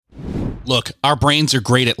Look, our brains are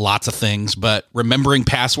great at lots of things, but remembering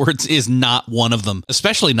passwords is not one of them,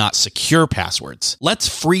 especially not secure passwords. Let's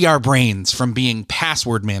free our brains from being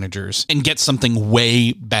password managers and get something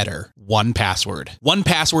way better. 1Password.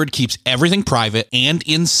 1Password keeps everything private and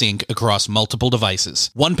in sync across multiple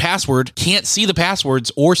devices. 1Password can't see the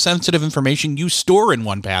passwords or sensitive information you store in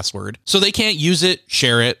 1Password, so they can't use it,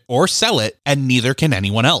 share it, or sell it, and neither can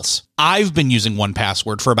anyone else. I've been using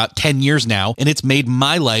 1Password for about 10 years now, and it's made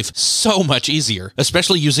my life so much easier,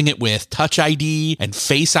 especially using it with Touch ID and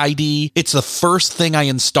Face ID. It's the first thing I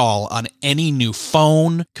install on any new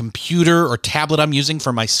phone, computer, or tablet I'm using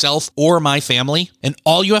for myself or my family. And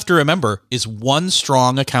all you have to remember is one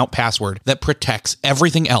strong account password that protects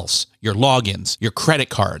everything else. Your logins, your credit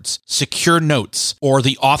cards, secure notes, or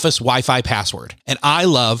the office Wi-Fi password. And I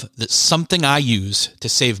love that something I use to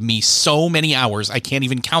save me so many hours I can't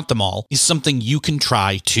even count them all is something you can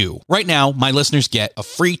try too. Right now, my listeners get a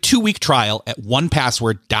free 2-week trial at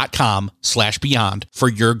onepassword.com/beyond for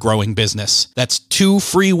your growing business. That's 2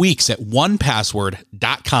 free weeks at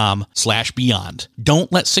onepassword.com/beyond.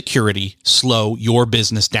 Don't let security slow your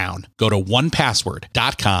business down. Go to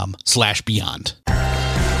onepassword.com/beyond.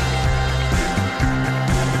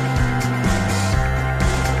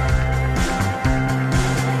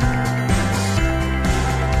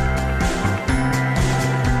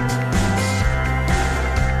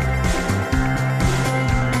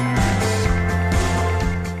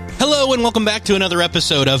 Hello and welcome back to another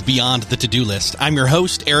episode of Beyond the To-Do List. I'm your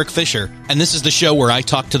host, Eric Fisher, and this is the show where I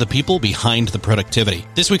talk to the people behind the productivity.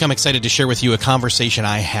 This week, I'm excited to share with you a conversation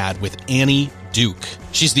I had with Annie Duke.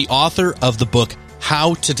 She's the author of the book,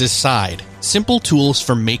 How to Decide: Simple Tools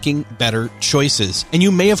for Making Better Choices. And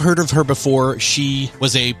you may have heard of her before. She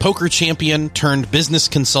was a poker champion turned business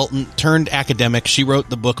consultant turned academic. She wrote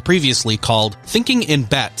the book previously called Thinking in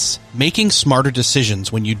Bets: Making Smarter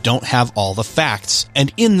Decisions When You Don't Have All the Facts.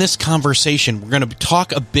 And in this conversation, we're going to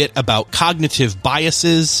talk a bit about cognitive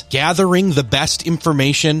biases, gathering the best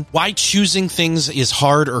information, why choosing things is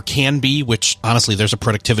hard or can be, which honestly, there's a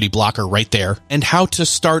productivity blocker right there, and how to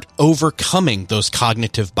start overcoming those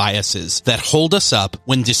cognitive biases that hold us up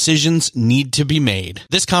when decisions need to be made.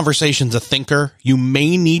 This conversation's a thinker. You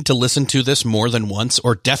may need to listen to this more than once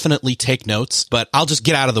or definitely take notes, but I'll just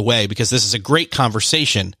get out of the way because this is a great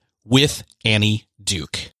conversation with Annie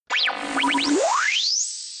Duke.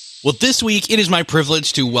 Well, this week it is my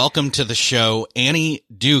privilege to welcome to the show Annie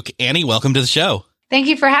Duke. Annie, welcome to the show. Thank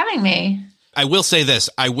you for having me. I will say this.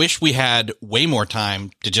 I wish we had way more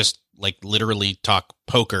time to just literally talk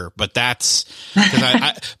poker, but that's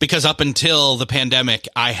because up until the pandemic,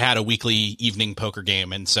 I had a weekly evening poker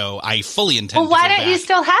game, and so I fully intend. Well, why don't you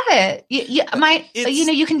still have it? You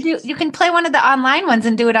can play one of the online ones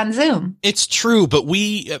and do it on Zoom. It's true, but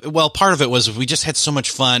part of it was we just had so much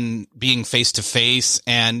fun being face to face,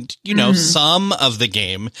 and some of the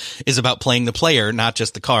game is about playing the player, not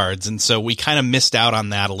just the cards, and so we kind of missed out on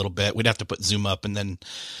that a little bit. We'd have to put Zoom up, and then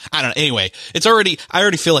I don't know. Anyway, I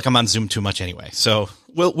already feel like I'm on Zoom too much anyway, so.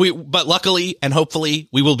 But luckily and hopefully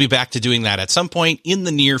we will be back to doing that at some point in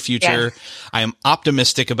the near future. Yes. I am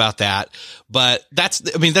optimistic about that, but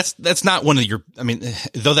that's not one of your,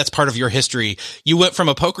 though that's part of your history. You went from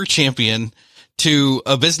a poker champion to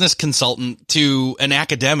a business consultant to an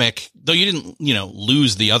academic, though you didn't,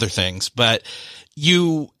 lose the other things, but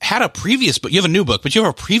you had a previous book. You have a new book, but you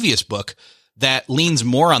have a previous book that leans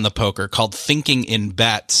more on the poker called Thinking in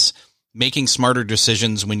Bets: Making Smarter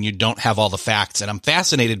Decisions When You Don't Have All the Facts. And I'm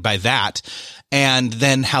fascinated by that. And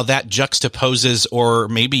then how that juxtaposes or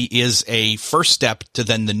maybe is a first step to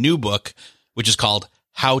then the new book, which is called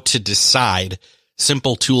How to Decide: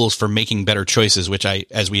 Simple Tools for Making Better Choices, which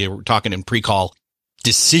as we were talking in pre-call,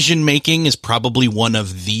 decision making is probably one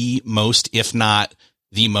of the most, if not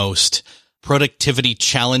the most, productivity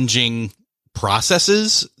challenging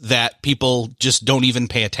processes that people just don't even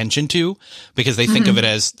pay attention to because they think of it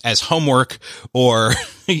as homework, or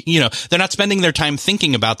they're not spending their time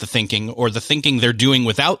thinking about the thinking, or the thinking they're doing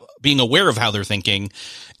without being aware of how they're thinking.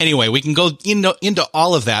 Anyway, we can go into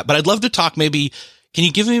all of that, but I'd love to talk can you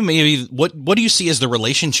give me maybe what do you see as the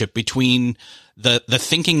relationship between the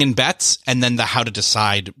Thinking in Bets and then the How to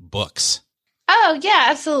Decide books? Oh, yeah,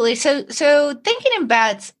 absolutely. So Thinking in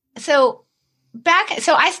Bets. So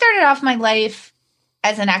I started off my life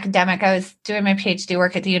as an academic. I was doing my PhD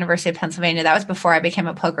work at the University of Pennsylvania. That was before I became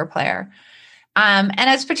a poker player. And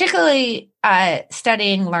I was particularly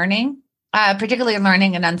studying learning, particularly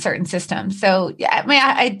learning in uncertain systems. So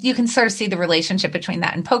you can sort of see the relationship between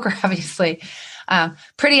that and poker, obviously.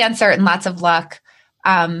 Pretty uncertain, lots of luck,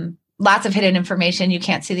 lots of hidden information. You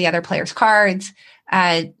can't see the other player's cards.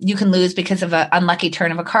 You can lose because of an unlucky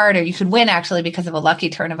turn of a card, or you could win actually because of a lucky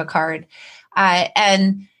turn of a card.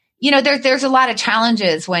 And there's a lot of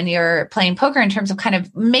challenges when you're playing poker in terms of kind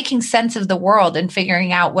of making sense of the world and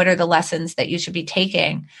figuring out what are the lessons that you should be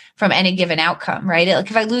taking from any given outcome, right? Like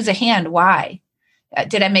if I lose a hand, why?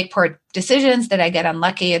 Did I make poor decisions? Did I get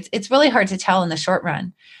unlucky? It's really hard to tell in the short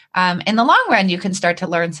run. In the long run, you can start to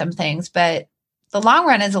learn some things, but the long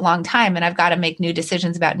run is a long time, and I've got to make new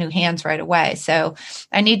decisions about new hands right away. So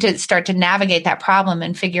I need to start to navigate that problem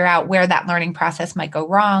and figure out where that learning process might go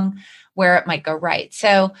wrong, where it might go right.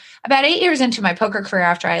 So about 8 years into my poker career,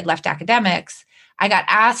 after I had left academics, I got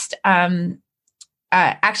asked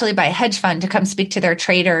actually by a hedge fund to come speak to their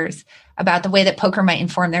traders about the way that poker might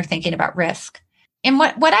inform their thinking about risk. And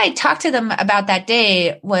what I talked to them about that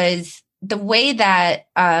day was the way that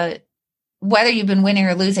whether you've been winning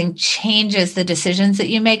or losing changes the decisions that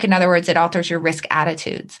you make. In other words, it alters your risk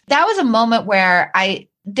attitudes. That was a moment where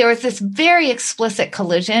there was this very explicit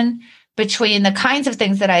collision between the kinds of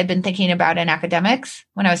things that I had been thinking about in academics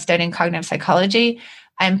when I was studying cognitive psychology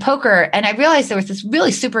and poker. And I realized there was this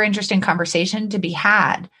really super interesting conversation to be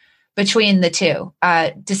had between the two,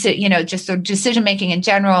 just sort of decision-making in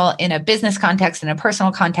general, in a business context, in a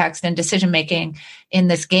personal context, and decision-making in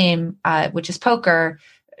this game, which is poker,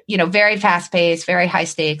 very fast-paced, very high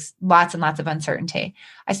stakes, lots and lots of uncertainty.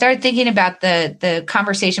 I started thinking about the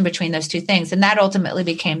conversation between those two things. And that ultimately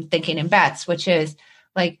became Thinking in Bets, which is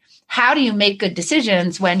like, how do you make good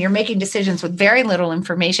decisions when you're making decisions with very little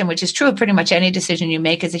information, which is true of pretty much any decision you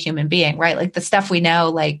make as a human being, right? Like the stuff we know,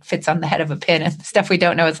 like fits on the head of a pin, and the stuff we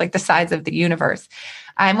don't know is like the size of the universe.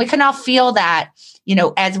 And we can all feel that,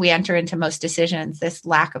 as we enter into most decisions, this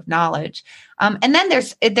lack of knowledge. And then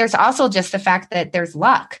there's also just the fact that there's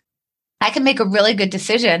luck. I can make a really good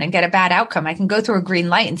decision and get a bad outcome. I can go through a green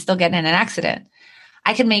light and still get in an accident.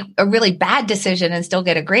 I can make a really bad decision and still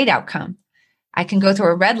get a great outcome. I can go through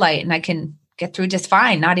a red light and I can get through just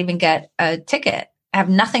fine, not even get a ticket, have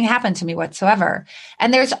nothing happen to me whatsoever.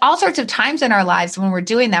 And there's all sorts of times in our lives when we're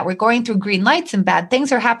doing that. We're going through green lights and bad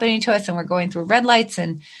things are happening to us, and we're going through red lights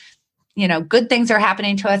and, good things are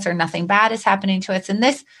happening to us or nothing bad is happening to us. And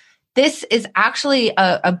this is actually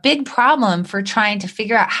a big problem for trying to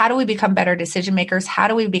figure out, how do we become better decision makers? How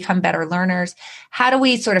do we become better learners? How do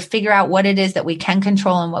we sort of figure out what it is that we can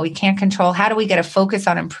control and what we can't control? How do we get a focus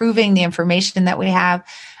on improving the information that we have?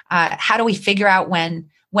 How do we figure out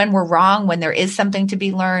when we're wrong, when there is something to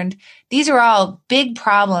be learned? These are all big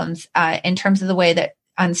problems in terms of the way that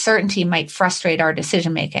uncertainty might frustrate our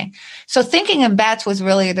decision making. So Thinking in Bets was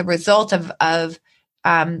really the result of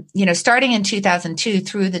starting in 2002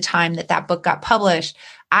 through the time that book got published.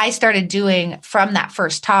 I started doing, from that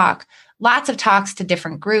first talk, lots of talks to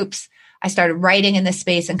different groups. I started writing in this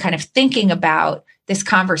space and kind of thinking about this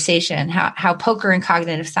conversation, how poker and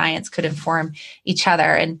cognitive science could inform each other.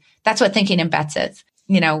 And that's what Thinking in Bets is.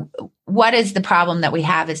 What is the problem that we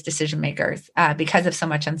have as decision makers because of so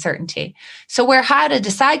much uncertainty? So where How to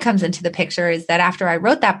Decide comes into the picture is that after I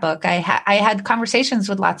wrote that book, I had conversations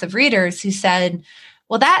with lots of readers who said,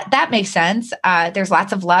 well, that makes sense. There's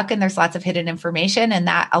lots of luck and there's lots of hidden information, and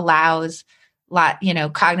that allows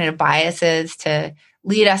cognitive biases to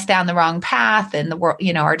lead us down the wrong path. And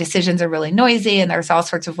our decisions are really noisy, and there's all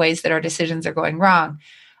sorts of ways that our decisions are going wrong.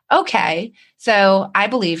 Okay, so I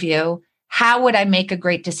believe you. How would I make a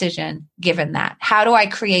great decision given that? How do I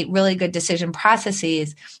create really good decision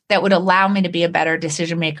processes that would allow me to be a better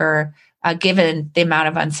decision maker given the amount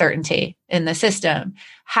of uncertainty in the system?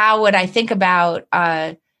 How would I think about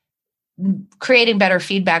creating better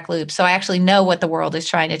feedback loops so I actually know what the world is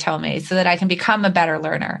trying to tell me so that I can become a better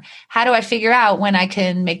learner? How do I figure out when I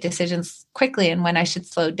can make decisions quickly and when I should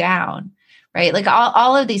slow down, right? Like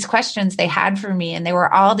all of these questions they had for me, and they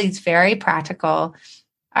were all these very practical.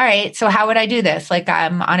 All right, so how would I do this? Like,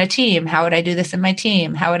 I'm on a team. How would I do this in my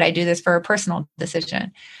team? How would I do this for a personal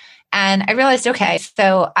decision? And I realized, okay,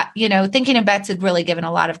 so, Thinking in Bets had really given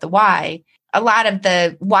a lot of the why, a lot of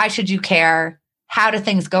the why should you care? How do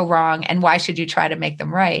things go wrong? And why should you try to make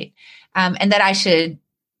them right? And that I should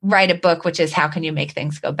write a book, which is how can you make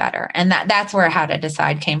things go better? And that's where How to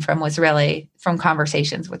Decide came from, was really from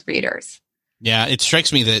conversations with readers. Yeah, it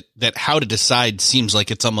strikes me that How to Decide seems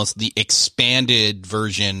like it's almost the expanded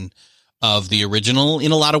version of the original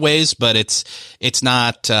in a lot of ways, but it's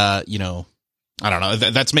not, I don't know.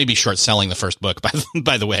 That's maybe short selling the first book,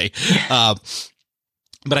 by the way.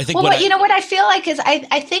 But I think what I feel like is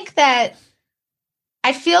I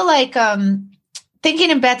feel like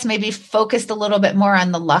Thinking in Bets maybe focused a little bit more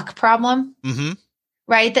on the luck problem, mm-hmm.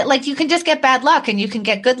 right? That like you can just get bad luck and you can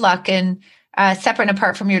get good luck, and separate and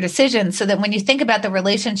apart from your decisions, so that when you think about the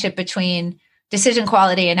relationship between decision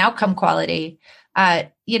quality and outcome quality,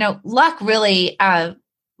 luck really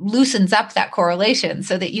loosens up that correlation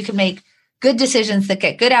so that you can make good decisions that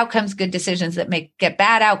get good outcomes, good decisions that get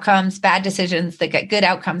bad outcomes, bad decisions that get good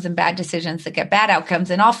outcomes, and bad decisions that get bad outcomes.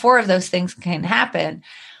 And all four of those things can happen.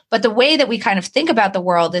 But the way that we kind of think about the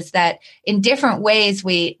world is that in different ways,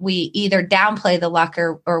 we either downplay the luck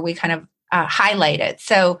or we kind of highlight it.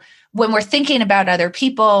 So when we're thinking about other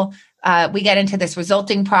people, we get into this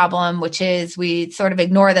resulting problem, which is we sort of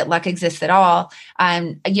ignore that luck exists at all.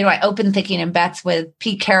 I opened Thinking in Bets with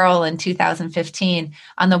Pete Carroll in 2015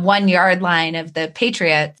 on the 1 yard line of the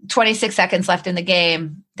Patriots, 26 seconds left in the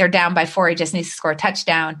game. They're down by 4. He just needs to score a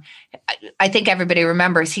touchdown. I think everybody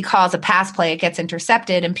remembers he calls a pass play. It gets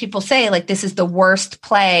intercepted. And people say, like, this is the worst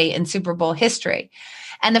play in Super Bowl history.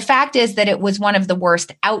 And the fact is that it was one of the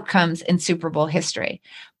worst outcomes in Super Bowl history.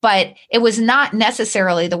 But it was not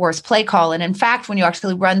necessarily the worst play call. And in fact, when you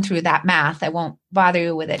actually run through that math, I won't bother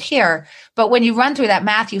you with it here, but when you run through that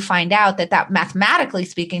math, you find out that mathematically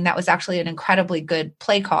speaking, that was actually an incredibly good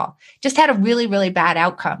play call. Just had a really, really bad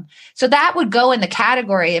outcome. So that would go in the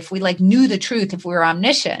category if we knew the truth, if we were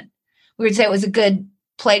omniscient, we would say it was a good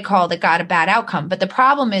play call that got a bad outcome. But the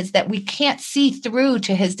problem is that we can't see through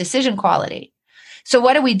to his decision quality. So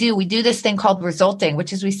what do? We do this thing called resulting,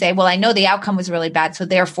 which is we say, well, I know the outcome was really bad, so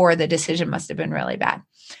therefore the decision must have been really bad.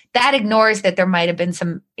 That ignores that there might have been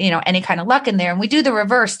some, any kind of luck in there. And we do the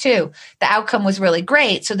reverse too. The outcome was really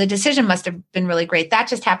great, so the decision must have been really great. That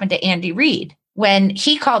just happened to Andy Reid when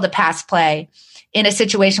he called a pass play in a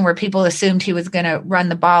situation where people assumed he was going to run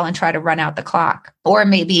the ball and try to run out the clock, or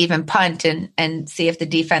maybe even punt and see if the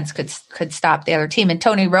defense could stop the other team. And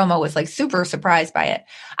Tony Romo was super surprised by it.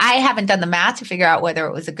 I haven't done the math to figure out whether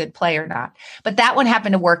it was a good play or not, but that one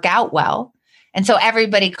happened to work out well. And so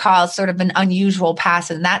everybody calls sort of an unusual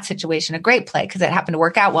pass in that situation a great play because it happened to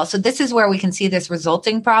work out well. So this is where we can see this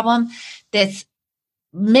resulting problem, this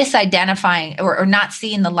misidentifying or not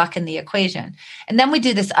seeing the luck in the equation. And then we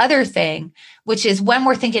do this other thing, which is when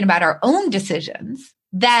we're thinking about our own decisions,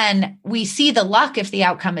 then we see the luck if the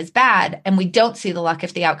outcome is bad, and we don't see the luck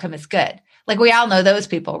if the outcome is good. We all know those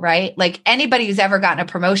people, right? Anybody who's ever gotten a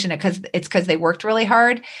promotion, it's because they worked really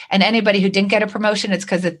hard. And anybody who didn't get a promotion, it's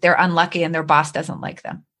because they're unlucky and their boss doesn't like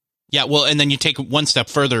them. Yeah, well, and then you take one step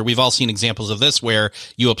further. We've all seen examples of this where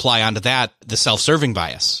you apply onto that the self-serving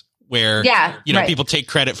bias, where right. People take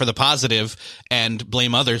credit for the positive and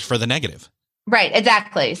blame others for the negative. Right,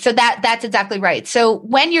 exactly. So that's exactly right. So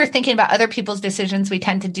when you're thinking about other people's decisions, we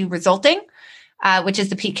tend to do resulting, which is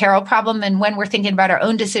the Pete Carroll problem. And when we're thinking about our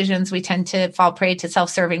own decisions, we tend to fall prey to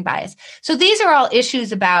self-serving bias. So these are all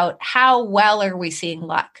issues about how well are we seeing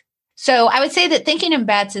luck. So I would say that Thinking in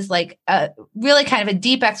Bets is really kind of a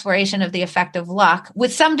deep exploration of the effect of luck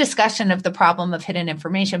with some discussion of the problem of hidden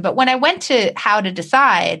information. But when I went to how to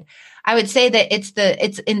decide, I would say that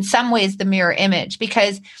it's in some ways the mirror image,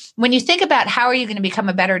 because when you think about how are you going to become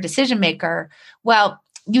a better decision maker, well,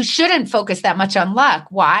 you shouldn't focus that much on luck.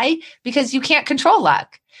 Why? Because you can't control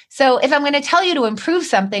luck. So if I'm going to tell you to improve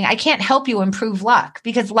something, I can't help you improve luck,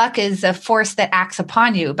 because luck is a force that acts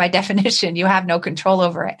upon you. By definition, you have no control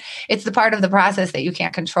over it. It's the part of the process that you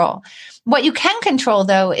can't control. What you can control,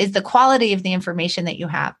 though, is the quality of the information that you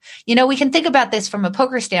have. We can think about this from a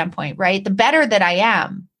poker standpoint, right? The better that I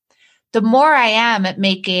am, the more I am at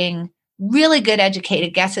making really good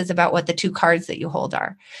educated guesses about what the two cards that you hold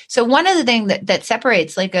are. So one of the things that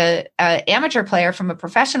separates a amateur player from a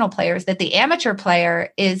professional player is that the amateur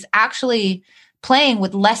player is actually playing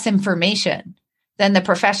with less information than the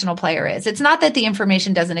professional player is. It's not that the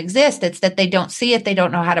information doesn't exist. It's that they don't see it. They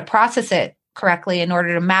don't know how to process it correctly in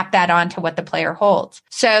order to map that onto what the player holds.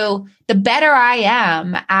 So the better I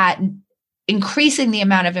am at increasing the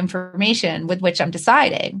amount of information with which I'm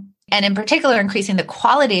deciding, and in particular, increasing the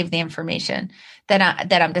quality of the information that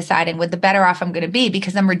I'm deciding with, the better off I'm going to be,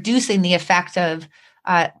 because I'm reducing the effect of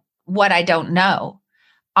what I don't know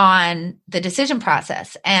on the decision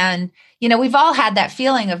process. And, we've all had that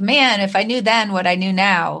feeling of, man, if I knew then what I knew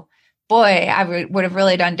now, boy, I would have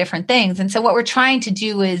really done different things. And so what we're trying to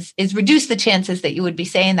do is reduce the chances that you would be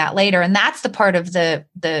saying that later. And that's the part of the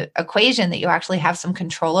equation that you actually have some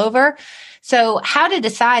control over. So how to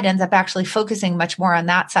decide ends up actually focusing much more on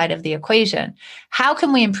that side of the equation. How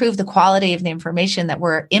can we improve the quality of the information that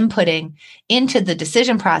we're inputting into the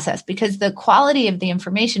decision process? Because the quality of the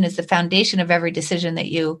information is the foundation of every decision that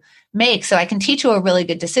you make. So I can teach you a really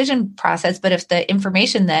good decision process, but if the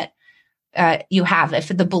information that you have, if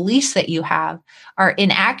the beliefs that you have are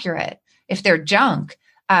inaccurate, if they're junk,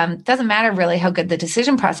 doesn't matter really how good the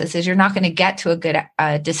decision process is. You're not going to get to a good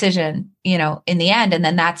decision, in the end. And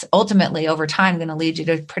then that's ultimately over time going to lead you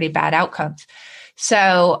to pretty bad outcomes.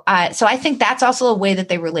 So I think that's also a way that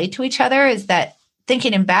they relate to each other, is that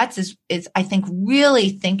thinking in bets is I think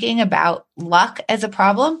really thinking about luck as a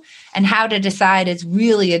problem, and how to decide is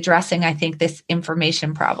really addressing, I think, this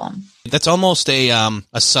information problem. That's almost a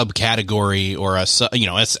subcategory, or a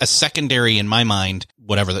secondary, in my mind,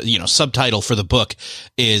 whatever the, subtitle for the book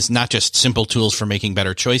is, not just simple tools for making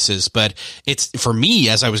better choices, but it's, for me,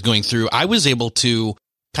 as I was going through, I was able to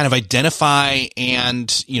kind of identify and,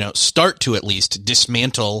 start to at least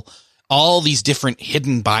dismantle all these different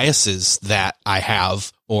hidden biases that I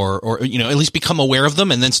have, or at least become aware of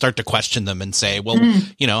them, and then start to question them and say, well,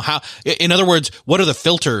 how, in other words, what are the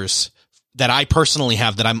filters that I personally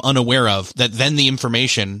have that I'm unaware of, that then the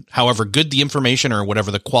information, however good the information or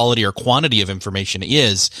whatever the quality or quantity of information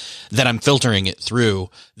is, that I'm filtering it through,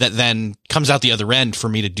 that then comes out the other end for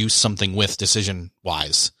me to do something with decision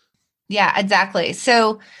wise. Yeah, exactly.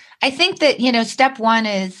 So I think that, step one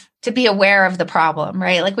is to be aware of the problem,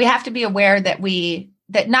 right? Like, we have to be aware that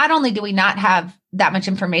that not only do we not have that much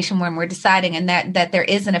information when we're deciding, and that there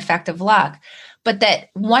is an effect of luck, but that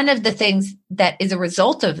one of the things that is a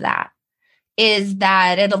result of that is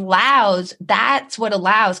that that's what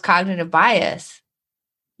allows cognitive bias.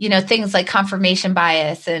 Things like confirmation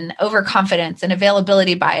bias and overconfidence and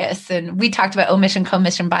availability bias. And we talked about omission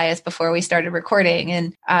commission bias before we started recording,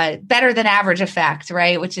 and better than average effect,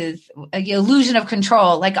 right? Which is an illusion of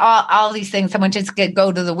control. Like all these things, someone just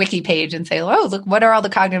go to the wiki page and say, oh, look, what are all the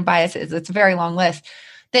cognitive biases? It's a very long list.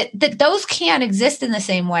 That those can't exist in the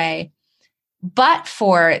same way, but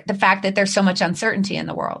for the fact that there's so much uncertainty in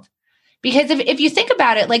the world. Because if you think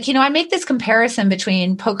about it, like, I make this comparison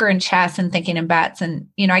between poker and chess and thinking in bets. And,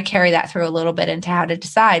 I carry that through a little bit into how to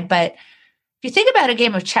decide. But if you think about a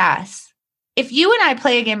game of chess, if you and I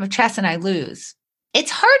play a game of chess and I lose,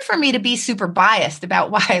 it's hard for me to be super biased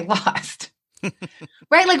about why I lost,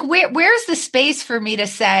 right? Like, where's the space for me to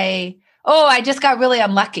say, oh, I just got really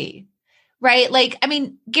unlucky, right? Like, I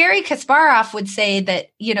mean, Gary Kasparov would say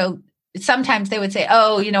that, sometimes they would say,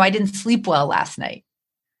 oh, I didn't sleep well last night.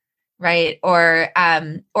 Right. Or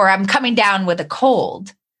I'm coming down with a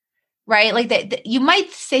cold, right? Like that, you might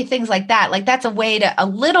say things like that. Like, that's a way to a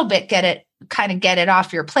little bit get it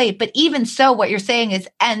off your plate. But even so, what you're saying is,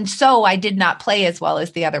 and so I did not play as well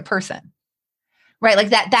as the other person, right? Like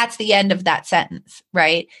that's the end of that sentence,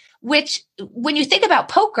 right? Which, when you think about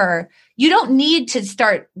poker, you don't need to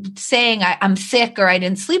start saying I'm sick or I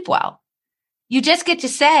didn't sleep well. You just get to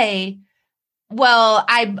say, well,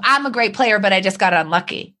 I'm a great player, but I just got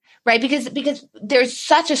unlucky. Right. Because there's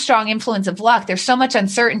such a strong influence of luck. There's so much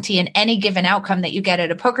uncertainty in any given outcome that you get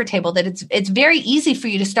at a poker table that it's very easy for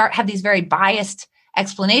you to have these very biased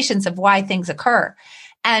explanations of why things occur.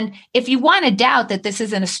 And if you want to doubt that this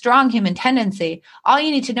isn't a strong human tendency, all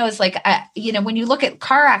you need to know is, like, when you look at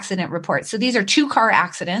car accident reports, so these are 2 car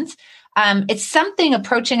accidents. It's something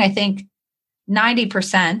approaching, I think,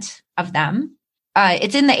 90% of them.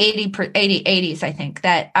 It's in the 80s, I think,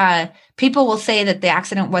 that people will say that the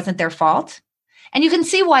accident wasn't their fault. And you can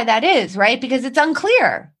see why that is, right? Because it's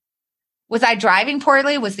unclear. Was I driving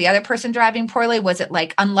poorly? Was the other person driving poorly? Was it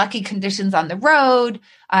like unlucky conditions on the road?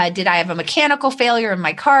 Did I have a mechanical failure in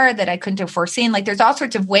my car that I couldn't have foreseen? Like, there's all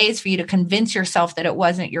sorts of ways for you to convince yourself that it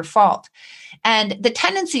wasn't your fault. And the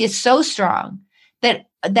tendency is so strong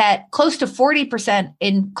that close to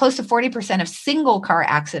 40% of single car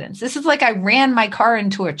accidents, this is like, I ran my car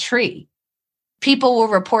into a tree, people will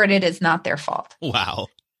report it as not their fault. Wow.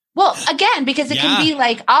 Well, again, because it can be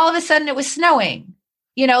like, all of a sudden it was snowing,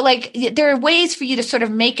 like, there are ways for you to sort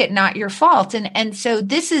of make it not your fault. And so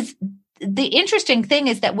this is the interesting thing,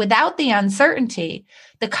 is that without the uncertainty,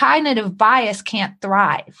 the cognitive bias can't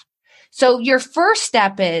thrive. So your first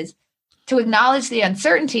step is to acknowledge the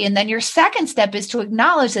uncertainty. And then your second step is to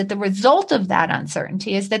acknowledge that the result of that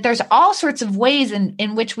uncertainty is that there's all sorts of ways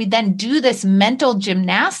in which we then do this mental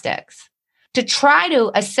gymnastics to try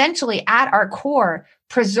to essentially, at our core,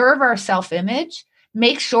 preserve our self-image,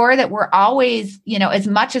 make sure that we're always, as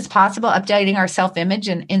much as possible, updating our self-image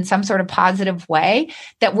in some sort of positive way,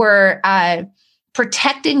 that we're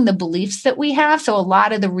protecting the beliefs that we have. So a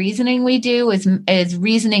lot of the reasoning we do is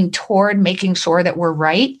reasoning toward making sure that we're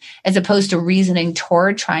right, as opposed to reasoning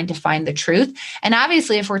toward trying to find the truth. And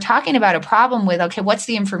obviously, if we're talking about a problem with, okay, what's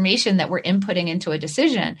the information that we're inputting into a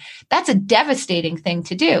decision? That's a devastating thing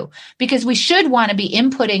to do, because we should want to be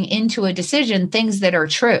inputting into a decision things that are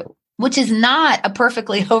true, which is not a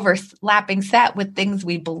perfectly overlapping set with things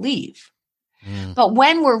we believe. But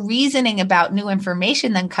when we're reasoning about new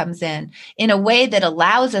information that comes in a way that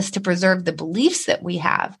allows us to preserve the beliefs that we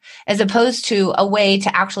have, as opposed to a way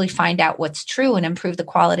to actually find out what's true and improve the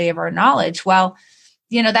quality of our knowledge, well,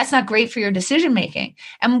 that's not great for your decision making.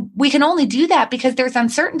 And we can only do that because there's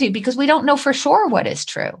uncertainty, because we don't know for sure what is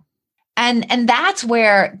true. And that's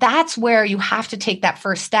where you have to take that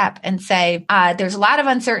first step and say, there's a lot of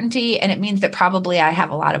uncertainty, and it means that probably I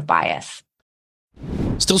have a lot of bias.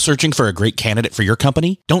 Still searching for a great candidate for your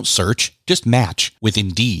company? Don't search, just match with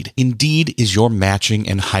Indeed. Indeed is your matching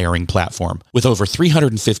and hiring platform with over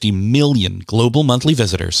 350 million global monthly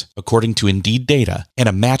visitors, according to Indeed data, and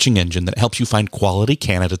a matching engine that helps you find quality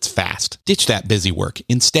candidates fast. Ditch that busy work.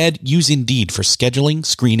 Instead, use Indeed for scheduling,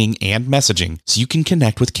 screening, and messaging so you can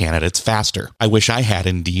connect with candidates faster. I wish I had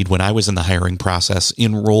Indeed when I was in the hiring process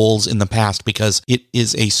in roles in the past, because it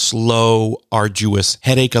is a slow, arduous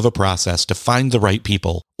headache of a process to find the right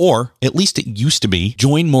people. Or, at least it used to be.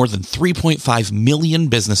 Join more than 3.5 million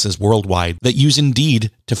businesses worldwide that use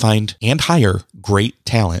Indeed to find and hire great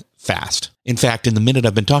talent fast. In fact, in the minute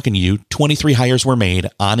I've been talking to you, 23 hires were made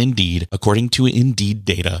on Indeed, according to Indeed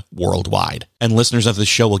data worldwide. And listeners of this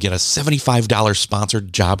show will get a $75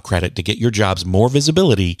 sponsored job credit to get your jobs more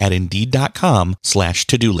visibility at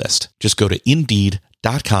Indeed.com/to-do list. Just go to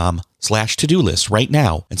Indeed.com/to-do list right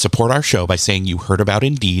now and support our show by saying you heard about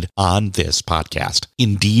Indeed on this podcast.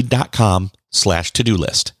 Indeed.com/to-do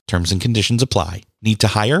list. Terms and conditions apply. Need to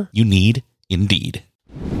hire? You need Indeed.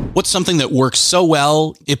 What's something that works so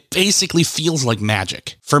well, it basically feels like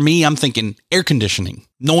magic? For me, I'm thinking air conditioning,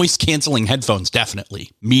 noise canceling headphones,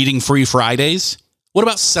 definitely. Meeting-free Fridays? What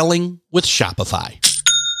about selling with Shopify?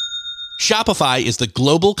 Shopify is the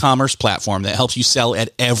global commerce platform that helps you sell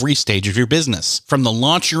at every stage of your business. From the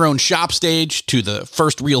launch your own shop stage to the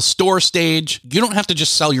first real store stage, you don't have to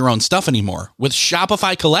just sell your own stuff anymore. With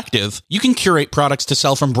Shopify Collective, you can curate products to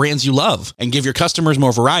sell from brands you love and give your customers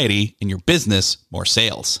more variety and your business more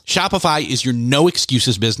sales. Shopify is your no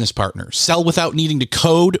excuses business partner. Sell without needing to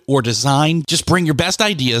code or design. Just bring your best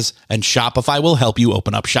ideas and Shopify will help you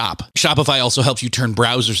open up shop. Shopify also helps you turn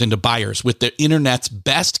browsers into buyers with the internet's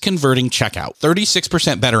best converting checkout,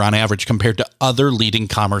 36% better on average compared to other leading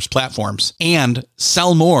commerce platforms, and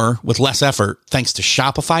sell more with less effort thanks to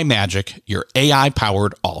Shopify Magic, your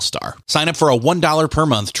AI-powered all-star. Sign up for a $1 per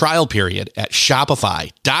month trial period at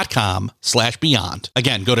shopify.com/beyond.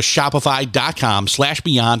 Again, go to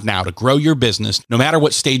shopify.com/beyond now to grow your business no matter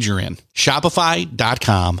what stage you're in.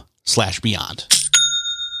 Shopify.com/beyond.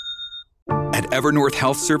 At Evernorth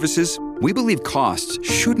Health Services, we believe costs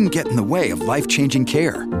shouldn't get in the way of life-changing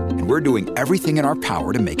care, and we're doing everything in our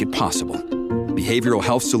power to make it possible. Behavioral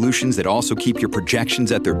health solutions that also keep your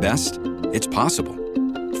projections at their best? It's possible.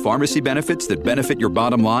 Pharmacy benefits that benefit your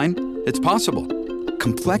bottom line? It's possible.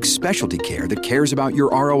 Complex specialty care that cares about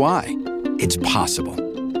your ROI? It's possible.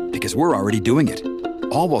 Because we're already doing it.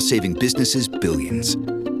 All while saving businesses billions.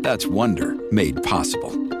 That's Wonder made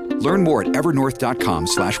possible. Learn more at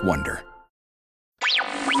evernorth.com/wonder.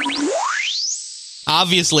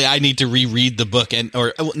 Obviously, I need to reread the book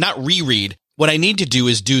or not reread. What I need to do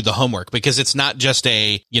is do the homework, because it's not just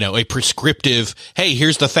a prescriptive, hey,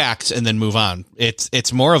 here's the facts and then move on.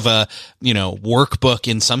 It's more of a, workbook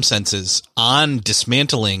in some senses on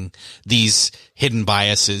dismantling these hidden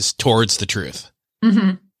biases towards the truth.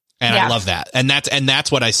 Mm-hmm. And yeah. I love that. And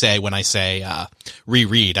that's what I say when I say,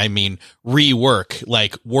 reread. I mean, rework,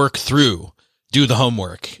 like work through. Do the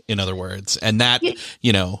homework, in other words. And that,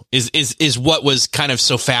 is what was kind of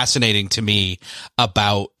so fascinating to me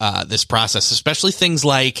about this process, especially things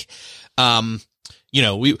like, we are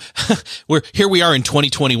in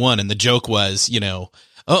 2021, and the joke was,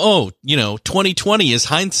 2020 is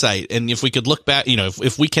hindsight. And if we could look back,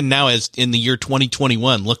 if we can now, as in the year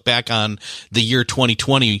 2021, look back on the year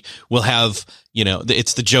 2020, we'll have,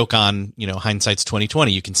 it's the joke on, hindsight's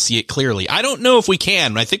 2020. You can see it clearly. I don't know if we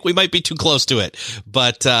can. I think we might be too close to it.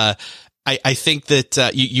 But I think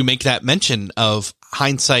that you make that mention of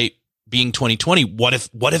hindsight being 2020. What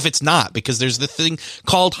if it's not? Because there's the thing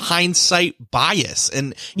called hindsight bias.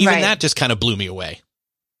 And even that just kind of blew me away.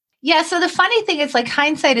 Yeah. So the funny thing is, like,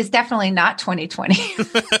 hindsight is definitely not 2020.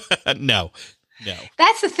 No.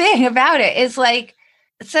 That's the thing about it, is like,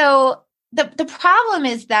 so the problem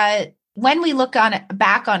is that when we look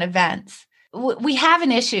back on events, we have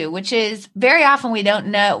an issue, which is very often we don't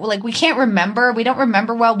know, like we don't remember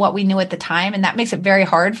well what we knew at the time. And that makes it very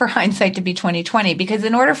hard for hindsight to be 2020, because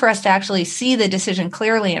in order for us to actually see the decision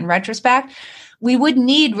clearly in retrospect, we would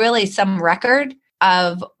need really some record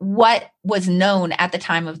of what was known at the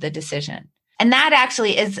time of the decision. And that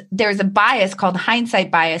actually there's a bias called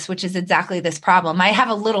hindsight bias, which is exactly this problem. I have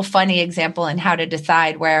a little funny example in how to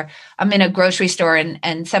decide where I'm in a grocery store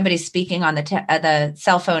and somebody's speaking on the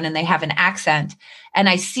cell phone and they have an accent. And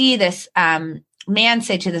I see this man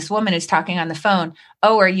say to this woman who's talking on the phone,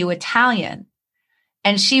 "Oh, are you Italian?"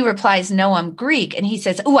 And she replies, "No, I'm Greek." And he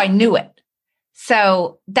says, "Oh, I knew it."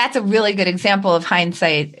 So that's a really good example of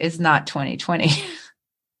hindsight is not 2020.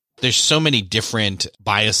 There's so many different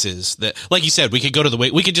biases that, like you said, we could go to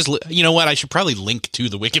we could just, you know what? I should probably link to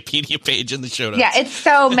the Wikipedia page in the show notes. Yeah, it's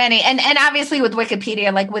so many. And obviously with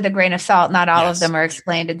Wikipedia, like with a grain of salt, not all of them are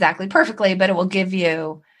explained exactly perfectly, but it will give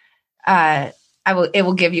you, it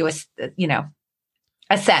will give you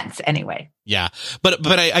a sense anyway. Yeah. But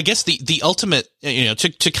I guess the ultimate,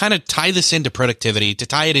 to kind of tie this into productivity, to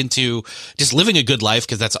tie it into just living a good life,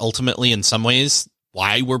 because that's ultimately in some ways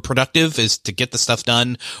why we're productive, is to get the stuff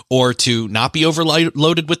done or to not be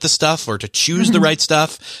overloaded with the stuff or to choose the right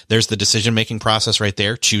stuff. There's the decision-making process right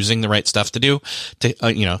there, choosing the right stuff to do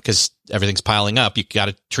because everything's piling up. You got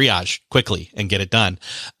to triage quickly and get it done.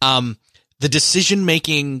 The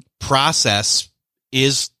decision-making process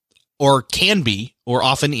is, or can be, or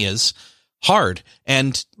often is, hard.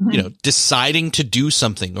 And, deciding to do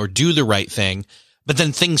something or do the right thing, but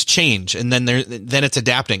then things change and then it's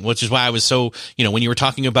adapting, which is why I was so, when you were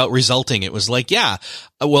talking about resulting, it was like, yeah,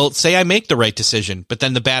 well, say I make the right decision, but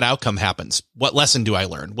then the bad outcome happens. What lesson do I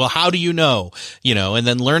learn? Well, how do you know, and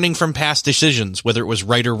then learning from past decisions, whether it was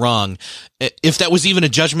right or wrong, if that was even a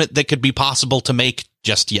judgment that could be possible to make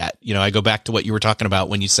just yet. I go back to what you were talking about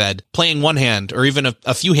when you said playing one hand or even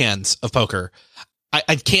a few hands of poker.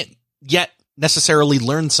 I can't yet necessarily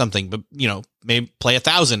learn something, but, maybe play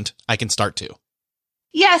 1,000, I can start to.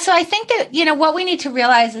 Yeah. So I think that, what we need to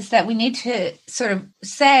realize is that we need to sort of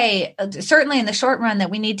say, certainly in the short run, that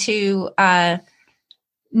we need to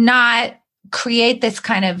not create this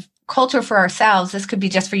kind of culture for ourselves. This could be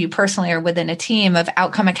just for you personally or within a team, of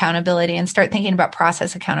outcome accountability, and start thinking about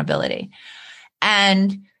process accountability.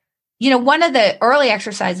 And, one of the early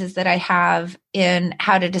exercises that I have in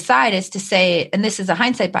how to decide is to say, and this is a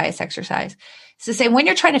hindsight bias exercise, is to say, when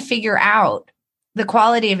you're trying to figure out the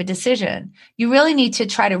quality of a decision, you really need to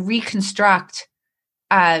try to reconstruct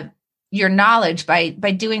your knowledge by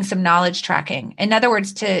doing some knowledge tracking. In other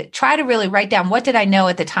words, to try to really write down, what did I know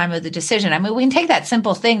at the time of the decision? I mean, we can take that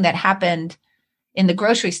simple thing that happened in the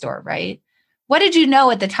grocery store, right? What did you know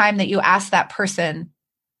at the time that you asked that person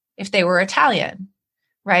if they were Italian,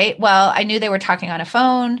 right? Well, I knew they were talking on a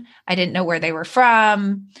phone. I didn't know where they were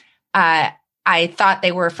from. I thought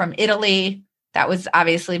they were from Italy. That was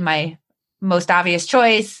obviously my most obvious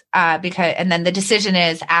choice, and then the decision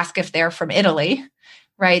is ask if they're from Italy,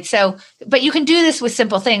 right? So, but you can do this with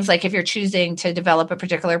simple things, like if you're choosing to develop a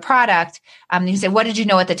particular product, you say, what did you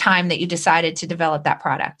know at the time that you decided to develop that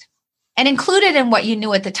product? And included in what you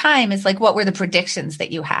knew at the time is like, what were the predictions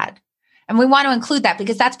that you had? And we want to include that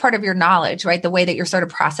because that's part of your knowledge, right? The way that you're sort of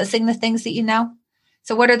processing the things that you know.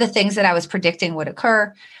 So what are the things that I was predicting would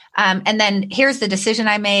occur? And then here's the decision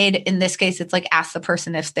I made. In this case, it's like, ask the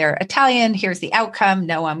person if they're Italian. Here's the outcome.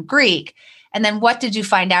 No, I'm Greek. And then what did you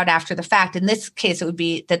find out after the fact? In this case, it would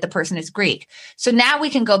be that the person is Greek. So now we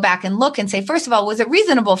can go back and look and say, first of all, was it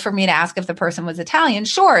reasonable for me to ask if the person was Italian?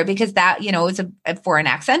 Sure, because that, was a foreign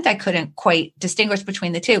accent. I couldn't quite distinguish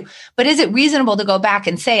between the two. But is it reasonable to go back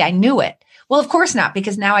and say, I knew it? Well, of course not,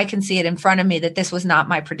 because now I can see it in front of me that this was not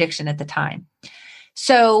my prediction at the time.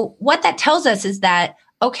 So what that tells us is that,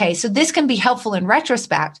 okay, so this can be helpful in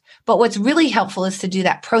retrospect, but what's really helpful is to do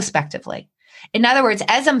that prospectively. In other words,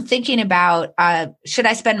 as I'm thinking about, should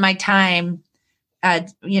I spend my time,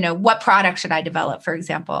 what product should I develop, for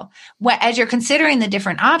example? As you're considering the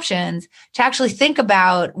different options, to actually think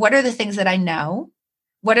about, what are the things that I know?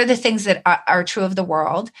 What are the things that are true of the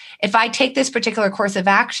world? If I take this particular course of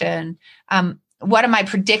action, what am I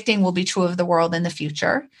predicting will be true of the world in the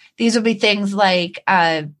future? These will be things like,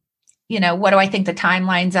 what do I think the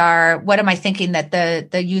timelines are? What am I thinking that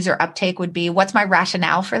the user uptake would be? What's my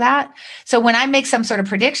rationale for that? So when I make some sort of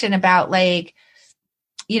prediction about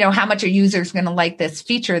how much a user is going to like this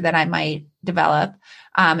feature that I might develop,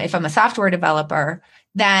 if I'm a software developer,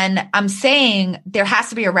 then I'm saying there has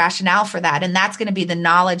to be a rationale for that. And that's going to be the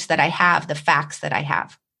knowledge that I have, the facts that I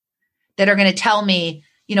have that are going to tell me,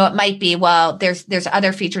 it might be, well, there's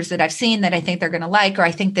other features that I've seen that I think they're going to like, or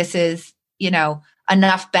I think this is,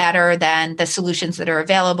 enough better than the solutions that are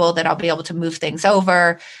available that I'll be able to move things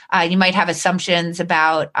over. You might have assumptions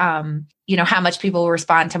about, how much people will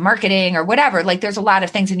respond to marketing or whatever. Like there's a lot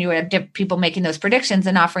of things, and you would have people making those predictions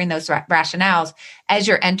and offering those rationales as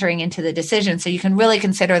you're entering into the decision. So you can really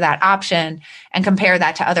consider that option and compare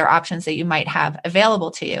that to other options that you might have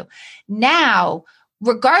available to you. Now,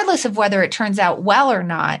 regardless of whether it turns out well or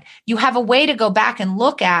not, you have a way to go back and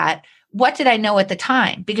look at what did I know at the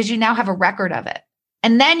time, because you now have a record of it.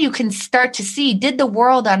 And then you can start to see, did the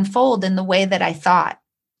world unfold in the way that I thought?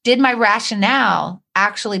 Did my rationale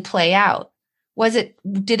actually play out?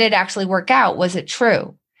 Did it actually work out? Was it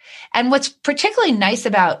true? And what's particularly nice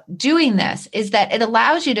about doing this is that it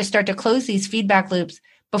allows you to start to close these feedback loops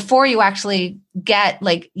before you actually get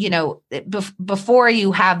before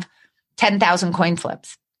you have 10,000 coin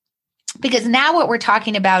flips. Because now what we're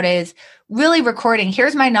talking about is really recording,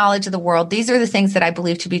 here's my knowledge of the world. These are the things that I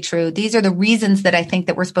believe to be true. These are the reasons that I think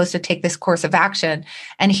that we're supposed to take this course of action.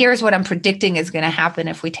 And here's what I'm predicting is going to happen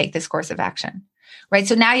if we take this course of action, right?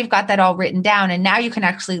 So now you've got that all written down, and now you can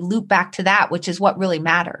actually loop back to that, which is what really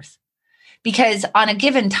matters. Because on a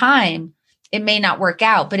given time, it may not work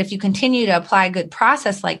out, but if you continue to apply a good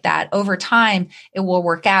process like that over time, it will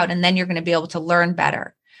work out. And then you're going to be able to learn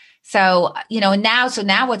better. So,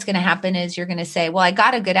 now what's going to happen is you're going to say, well, I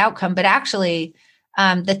got a good outcome, but actually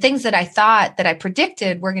the things that I thought that I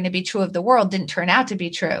predicted were going to be true of the world didn't turn out to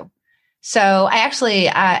be true. So I actually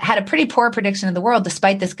had a pretty poor prediction of the world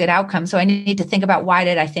despite this good outcome. So I need to think about, why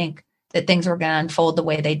did I think that things were going to unfold the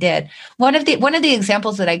way they did? One of the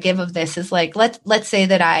examples that I give of this is like, let's say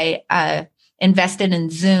that I invested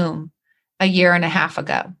in Zoom a year and a half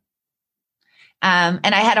ago.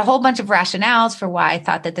 And I had a whole bunch of rationales for why I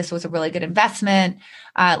thought that this was a really good investment.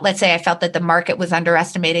 Let's say I felt that the market was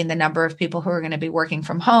underestimating the number of people who are going to be working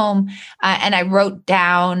from home. And I wrote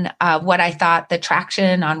down what I thought the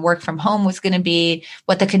traction on work from home was going to be,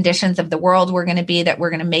 what the conditions of the world were going to be that were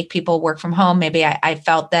going to make people work from home. Maybe I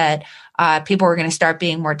felt that people were going to start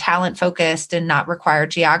being more talent focused and not require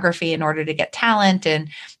geography in order to get talent, and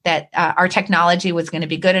that our technology was going to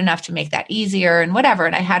be good enough to make that easier and whatever.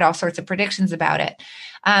 And I had all sorts of predictions about it.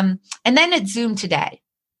 And then it's Zoom today.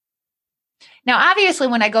 Now, obviously,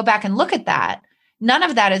 when I go back and look at that, none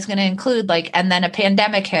of that is going to include and then a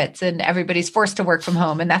pandemic hits and everybody's forced to work from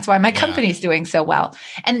home. And that's why my company's doing so well.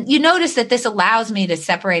 And you notice that this allows me to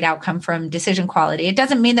separate outcome from decision quality. It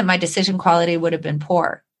doesn't mean that my decision quality would have been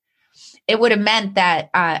poor. It would have meant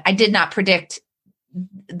that I did not predict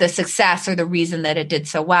the success or the reason that it did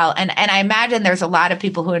so well. And I imagine there's a lot of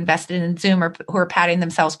people who invested in Zoom or who are patting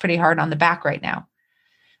themselves pretty hard on the back right now.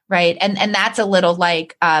 Right. And that's a little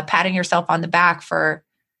like patting yourself on the back for,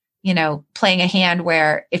 playing a hand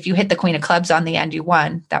where if you hit the queen of clubs on the end, you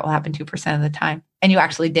won. That will happen 2% of the time. And you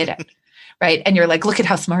actually did it. Right. And you're like, look at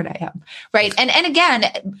how smart I am. Right. And again,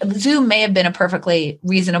 Zoom may have been a perfectly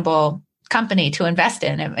reasonable company to invest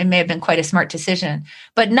in. It may have been quite a smart decision,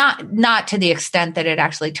 but not to the extent that it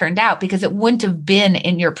actually turned out, because it wouldn't have been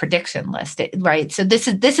in your prediction list. Right. So this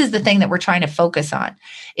is the thing that we're trying to focus on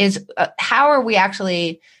is how are we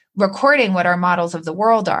actually recording what our models of the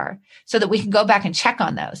world are so that we can go back and check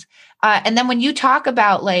on those. And then when you talk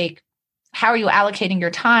about how are you allocating your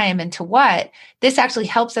time and to what, this actually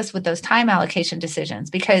helps us with those time allocation decisions,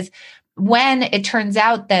 because when it turns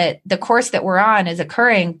out that the course that we're on is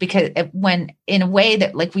occurring when in a way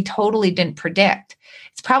that we totally didn't predict,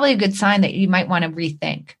 it's probably a good sign that you might want to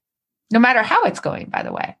rethink, no matter how it's going, by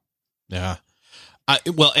the way. Yeah.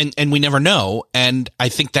 Well, and we never know. And I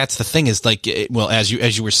think that's the thing is as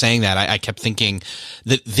you were saying that, I kept thinking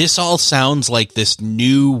that this all sounds like this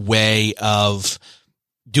new way of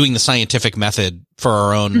doing the scientific method for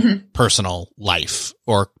our own personal life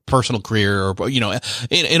or personal career, or,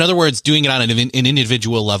 in other words, doing it on an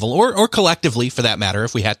individual level or collectively for that matter,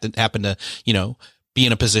 if we happen to, be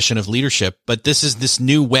in a position of leadership. But this is this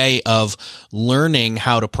new way of learning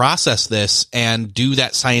how to process this and do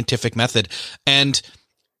that scientific method and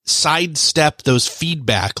sidestep those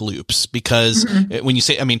feedback loops. Because when you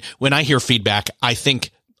say, when I hear feedback, I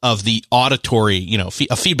think of the auditory,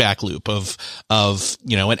 a feedback loop of,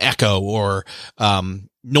 an echo or,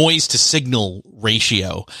 noise to signal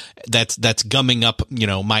ratio that's gumming up,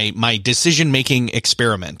 my decision-making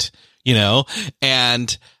experiment,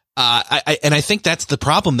 and, I think that's the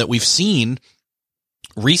problem that we've seen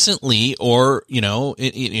recently, or,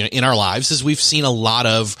 in our lives, is we've seen a lot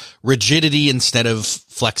of rigidity instead of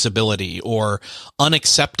flexibility, or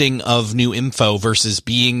unaccepting of new info versus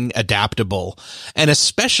being adaptable. And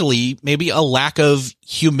especially maybe a lack of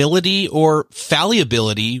humility or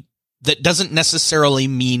fallibility that doesn't necessarily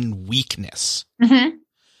mean weakness.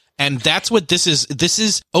 And that's what this is. This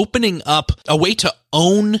is opening up a way to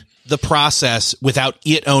own the process without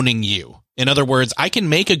it owning you. In other words, I can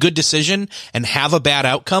make a good decision and have a bad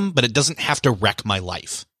outcome, but it doesn't have to wreck my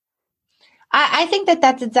life. I think that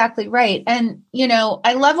that's exactly right. And, you know,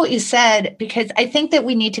 I love what you said, because I think that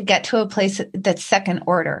we need to get to a place that's second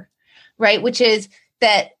order, right? Which is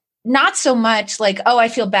that not so much like, oh, I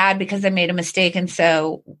feel bad because I made a mistake, and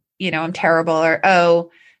so, you know, I'm terrible, or,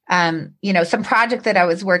 oh, you know, some project that I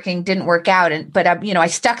was working didn't work out, but you know, I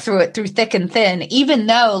stuck through it through thick and thin, even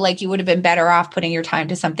though like you would have been better off putting your time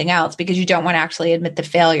to something else, because you don't want to actually admit the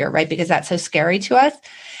failure, right? Because that's so scary to us.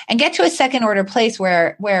 And get to a second order place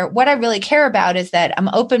where what I really care about is that I'm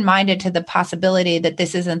open-minded to the possibility that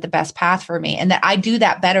this isn't the best path for me, and that I do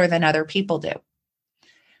that better than other people do.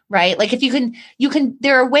 Right? Like if you can,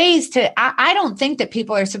 there are ways to, I don't think that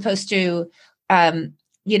people are supposed to,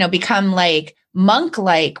 you know, become like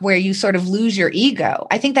monk-like, where you sort of lose your ego.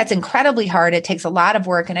 I think that's incredibly hard. It takes a lot of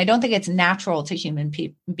work, and I don't think it's natural to human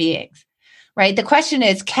beings. Right? The question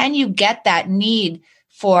is, can you get that need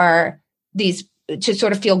for these, to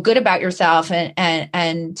sort of feel good about yourself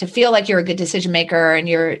and to feel like you're a good decision maker, and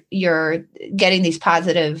you're getting these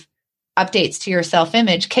positive updates to your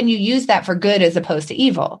self-image? Can you use that for good as opposed to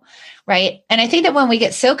evil? Right? And I think that when we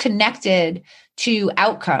get so connected to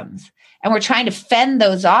outcomes and we're trying to fend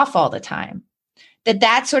those off all the time,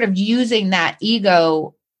 that's sort of using that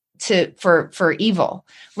ego for evil,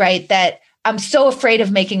 right? That I'm so afraid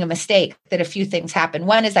of making a mistake that a few things happen.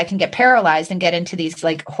 One is I can get paralyzed and get into these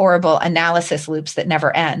like horrible analysis loops that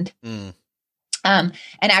never end. And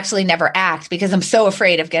actually never act, because I'm so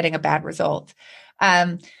afraid of getting a bad result.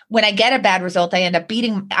 When I get a bad result, I end up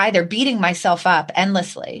either beating myself up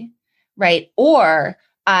endlessly, right? Or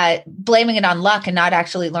blaming it on luck and not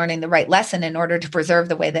actually learning the right lesson in order to preserve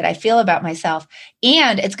the way that I feel about myself.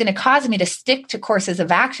 And it's going to cause me to stick to courses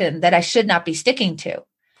of action that I should not be sticking to.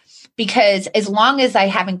 Because as long as I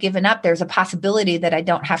haven't given up, there's a possibility that I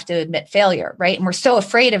don't have to admit failure, right? And we're so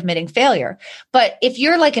afraid of admitting failure. But if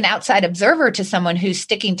you're like an outside observer to someone who's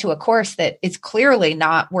sticking to a course that is clearly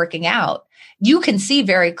not working out, you can see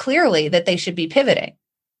very clearly that they should be pivoting,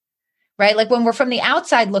 right? Like when we're from the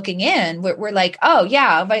outside looking in, we're like, oh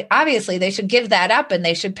yeah, but obviously they should give that up and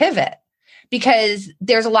they should pivot, because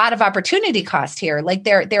there's a lot of opportunity cost here. Like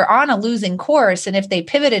they're on a losing course. And if they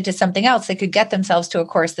pivoted to something else, they could get themselves to a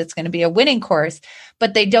course that's going to be a winning course,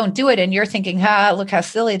 but they don't do it. And you're thinking, look how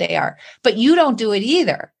silly they are. But you don't do it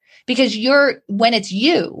either, because when it's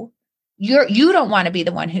you don't want to be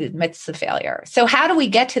the one who admits the failure. So how do we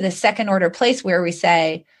get to the second order place where we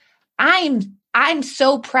say, I'm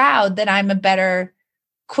so proud that I'm a better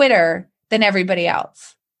quitter than everybody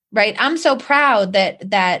else? Right? I'm so proud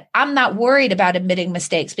that I'm not worried about admitting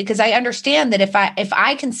mistakes, because I understand that if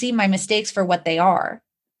I can see my mistakes for what they are,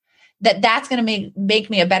 that's going to make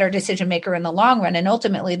me a better decision maker in the long run. And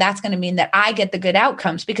ultimately that's going to mean that I get the good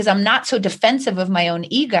outcomes, because I'm not so defensive of my own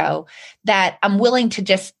ego that I'm willing to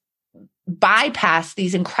just bypass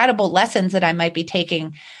these incredible lessons that I might be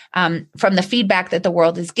taking from the feedback that the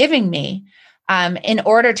world is giving me in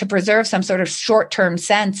order to preserve some sort of short-term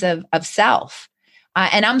sense of self.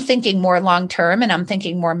 And I'm thinking more long-term, and I'm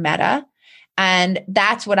thinking more meta. And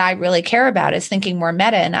that's what I really care about, is thinking more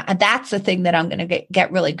meta. And that's the thing that I'm going to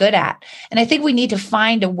get really good at. And I think we need to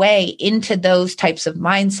find a way into those types of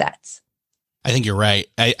mindsets. I think you're right.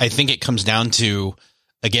 I think it comes down to,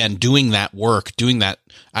 again, doing that work, doing that.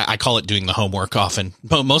 I call it doing the homework often,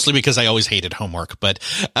 mostly because I always hated homework, but,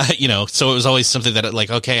 you know, so it was always something that like,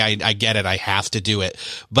 okay, I get it. I have to do it.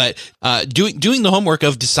 But, doing the homework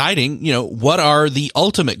of deciding, you know, what are the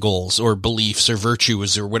ultimate goals or beliefs or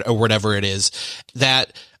virtues or whatever it is,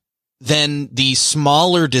 that then the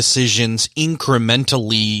smaller decisions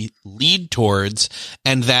incrementally lead towards.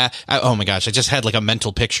 And that, oh my gosh, I just had like a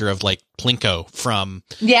mental picture of like Plinko from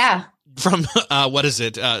what is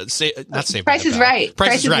it? Not Saved Price is Right.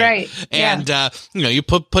 Price is Right. And, you know, you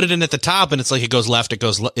put it in at the top and it's like, it goes left, it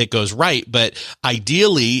goes right. But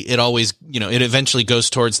ideally it always, you know, it eventually goes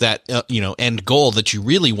towards that, you know, end goal that you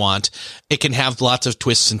really want. It can have lots of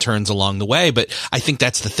twists and turns along the way. But I think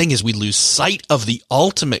that's the thing, is we lose sight of the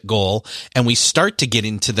ultimate goal, and we start to get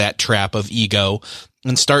into that trap of ego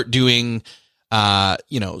and start doing,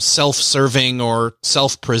 you know, self-serving or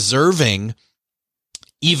self-preserving,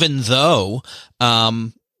 even though,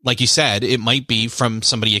 like you said, it might be from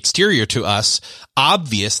somebody exterior to us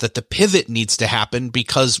obvious that the pivot needs to happen,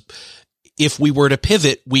 because if we were to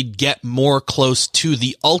pivot, we'd get more close to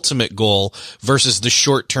the ultimate goal versus the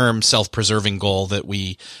short-term self-preserving goal that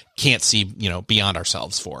we can't see, you know, beyond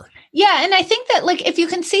ourselves for. Yeah. And I think that like, if you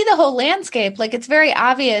can see the whole landscape, like it's very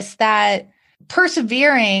obvious that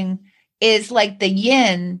persevering is like the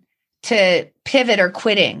yin to pivot or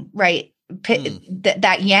quitting, right?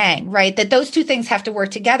 That yang, right? That those two things have to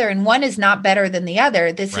work together, and one is not better than the other.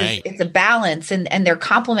 It's a balance, and they're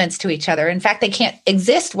complements to each other. In fact, they can't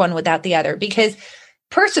exist one without the other, because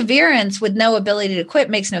perseverance with no ability to quit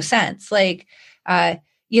makes no sense. Like,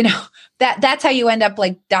 that's how you end up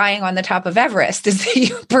like dying on the top of Everest, is that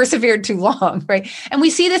you persevered too long, right? And we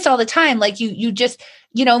see this all the time. Like you just,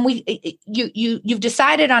 you've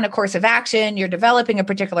decided on a course of action, you're developing a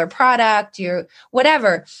particular product, you're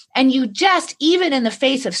whatever. And you just, even in the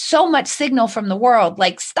face of so much signal from the world,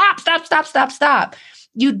 like stop,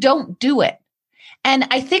 you don't do it. And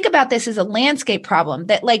I think about this as a landscape problem,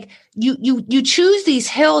 that like you choose these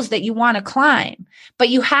hills that you want to climb, but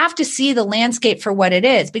you have to see the landscape for what it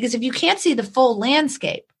is. Because if you can't see the full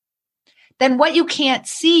landscape, then what you can't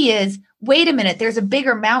see is, wait a minute, there's a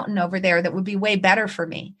bigger mountain over there that would be way better for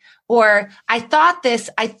me. Or I thought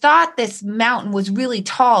this mountain was really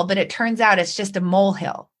tall, but it turns out it's just a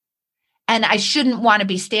molehill. And I shouldn't want to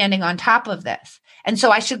be standing on top of this. And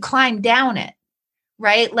so I should climb down it,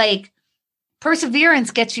 right? Like,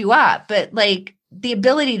 perseverance gets you up, but like the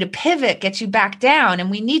ability to pivot gets you back down.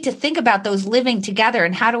 And we need to think about those living together,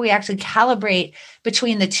 and how do we actually calibrate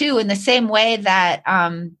between the two, in the same way that,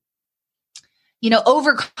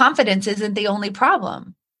 overconfidence isn't the only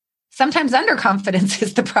problem. Sometimes underconfidence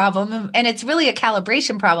is the problem, and it's really a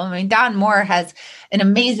calibration problem. I mean, Don Moore has an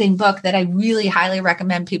amazing book that I really highly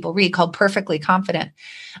recommend people read called Perfectly Confident,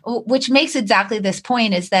 which makes exactly this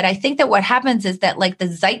point, is that I think that what happens is that like the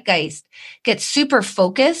zeitgeist gets super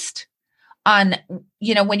focused on,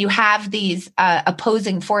 when you have these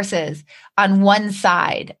opposing forces on one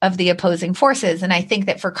side of the opposing forces. And I think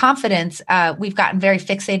that for confidence, we've gotten very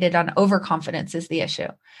fixated on overconfidence is the issue.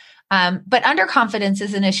 But underconfidence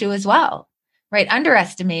is an issue as well, right?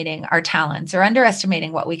 Underestimating our talents or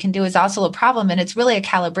underestimating what we can do is also a problem. And it's really a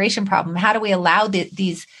calibration problem. How do we allow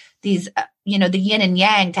these the yin and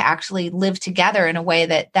yang to actually live together in a way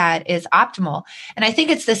that is optimal? And I think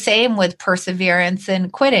it's the same with perseverance and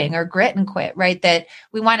quitting, or grit and quit, right? That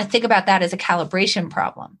we want to think about that as a calibration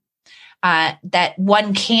problem. That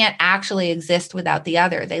one can't actually exist without the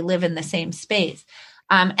other. They live in the same space.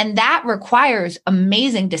 And that requires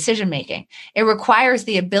amazing decision-making. It requires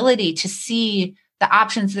the ability to see the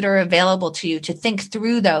options that are available to you, to think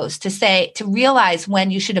through those, to realize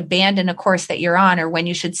when you should abandon a course that you're on, or when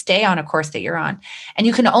you should stay on a course that you're on. And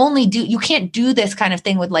you can't do this kind of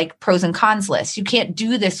thing with like pros and cons lists. You can't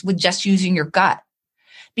do this with just using your gut,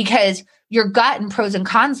 because your gut and pros and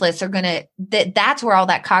cons lists are that's where all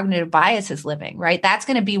that cognitive bias is living, right? That's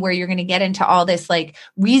going to be where you're going to get into all this like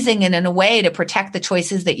reasoning in a way to protect the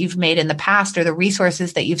choices that you've made in the past, or the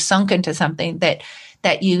resources that you've sunk into something that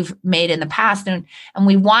you've made in the past. And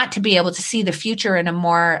we want to be able to see the future in a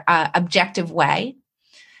more objective way.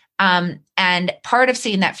 And part of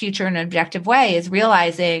seeing that future in an objective way is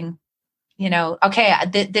realizing,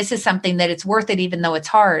 this is something that it's worth it, even though it's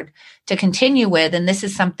hard to continue with. And this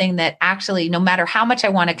is something that actually, no matter how much I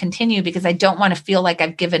want to continue, because I don't want to feel like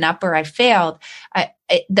I've given up or I failed,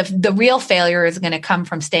 the real failure is going to come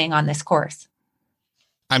from staying on this course.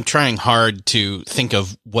 I'm trying hard to think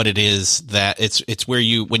of what it is that it's where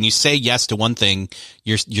when you say yes to one thing,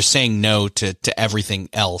 you're saying no to everything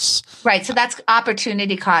else. Right. So that's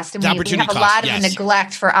opportunity cost. And we have a lot of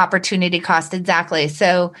neglect for opportunity cost. Exactly.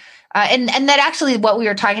 So, and that actually what we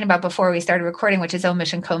were talking about before we started recording, which is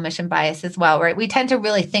omission, commission bias as well, right? We tend to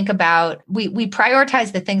really think about, we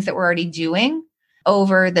prioritize the things that we're already doing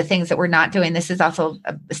over the things that we're not doing. This is also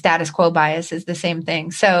a status quo bias, is the same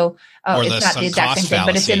thing. So it's not the exact same thing,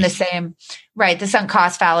 but it's in the same, right? The sunk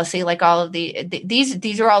cost fallacy, like all of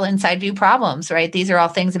these are all inside view problems, right? These are all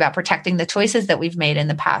things about protecting the choices that we've made in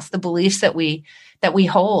the past, the beliefs that we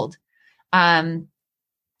hold.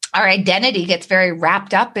 Our identity gets very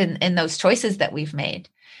wrapped up in those choices that we've made.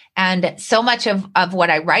 And so much of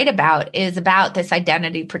what I write about is about this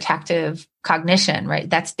identity protective cognition, right?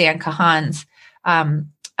 That's Dan Kahan's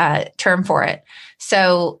term for it.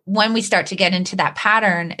 So when we start to get into that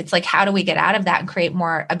pattern, it's like, how do we get out of that and create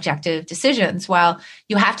more objective decisions? Well,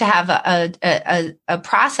 you have to have a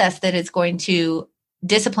process that is going to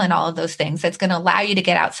discipline all of those things. That's going to allow you to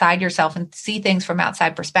get outside yourself and see things from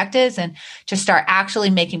outside perspectives, and to start actually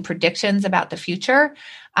making predictions about the future,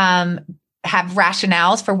 have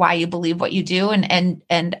rationales for why you believe what you do,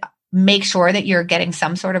 and make sure that you're getting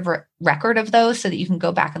some sort of record of those so that you can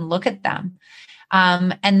go back and look at them.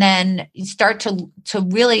 And then you start to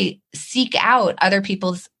really seek out other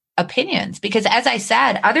people's opinions, because as I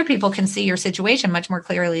said, other people can see your situation much more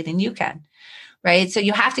clearly than you can. right? So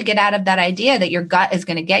you have to get out of that idea that your gut is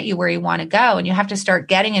going to get you where you want to go. And you have to start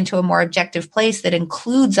getting into a more objective place that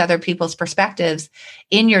includes other people's perspectives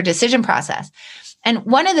in your decision process. And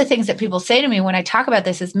one of the things that people say to me when I talk about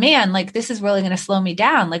this is, man, like, this is really going to slow me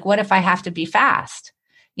down. Like, what if I have to be fast?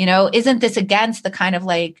 You know, isn't this against the kind of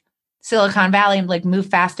like Silicon Valley and like move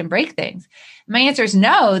fast and break things? My answer is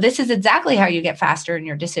no. This is exactly how you get faster in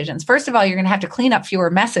your decisions. First of all, you're going to have to clean up fewer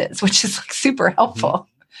messes, which is like super helpful. Mm-hmm.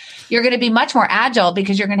 You're going to be much more agile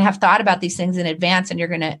because you're going to have thought about these things in advance, and that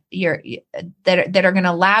are going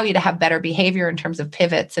to allow you to have better behavior in terms of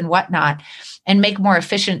pivots and whatnot, and make more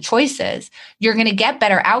efficient choices. You're going to get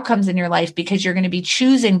better outcomes in your life because you're going to be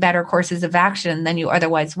choosing better courses of action than you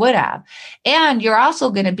otherwise would have. And you're also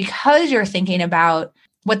going to, because you're thinking about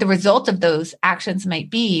what the result of those actions might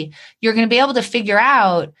be, you're going to be able to figure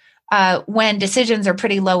out when decisions are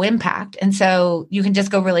pretty low impact. And so you can just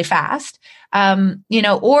go really fast,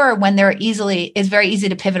 or when it's very easy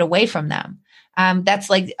to pivot away from them. That's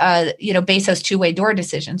like, Bezos' two-way door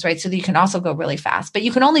decisions, right? So that you can also go really fast, but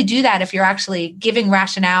you can only do that if you're actually giving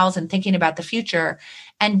rationales and thinking about the future,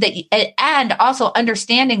 and also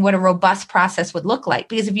understanding what a robust process would look like.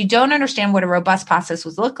 Because if you don't understand what a robust process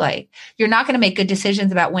would look like, you're not going to make good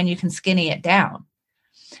decisions about when you can skinny it down.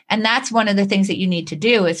 And that's one of the things that you need to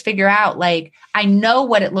do is figure out, like, I know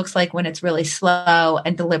what it looks like when it's really slow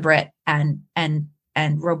and deliberate and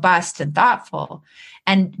robust and thoughtful.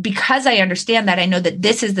 And because I understand that, I know that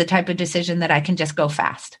this is the type of decision that I can just go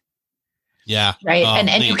fast. Yeah. Right.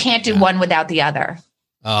 And you can't do one without the other.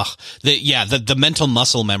 The mental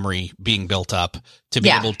muscle memory being built up to be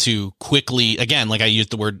able to quickly, again, like I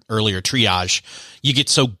used the word earlier, triage. You get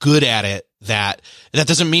so good at it that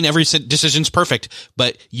doesn't mean every decision's perfect,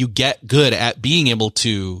 but you get good at being able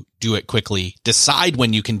to do it quickly, decide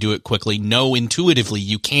when you can do it quickly, know intuitively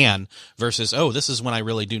you can, versus, oh, this is when I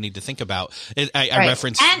really do need to think about it. I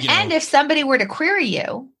reference, and if somebody were to query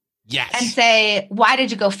you, yes, and say, why did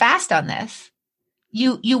you go fast on this?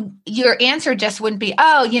 Your answer just wouldn't be,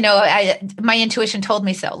 my intuition told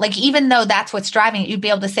me so. Like, even though that's what's driving it, you'd be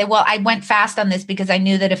able to say, well, I went fast on this because I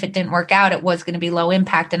knew that if it didn't work out, it was going to be low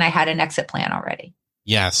impact and I had an exit plan already.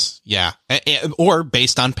 Yes. Yeah. Or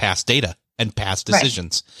based on past data and past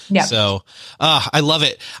decisions. Right. Yeah. So, I love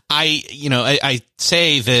it. I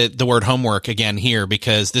say the word homework again here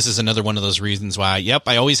because this is another one of those reasons why,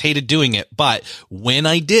 I always hated doing it. But when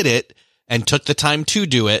I did it, and took the time to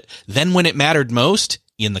do it, then when it mattered most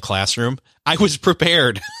in the classroom, I was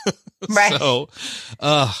prepared. Right. So,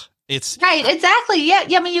 it's right. Exactly. Yeah.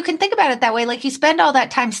 I mean, you can think about it that way. Like, you spend all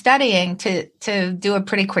that time studying to do a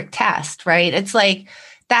pretty quick test, right? It's like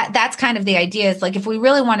that's kind of the idea. Is like, if we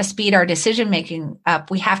really want to speed our decision making up,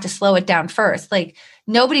 we have to slow it down first. Like,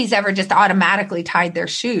 nobody's ever just automatically tied their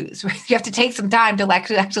shoes, right? You have to take some time to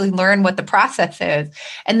actually learn what the process is.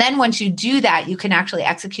 And then once you do that, you can actually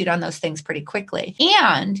execute on those things pretty quickly.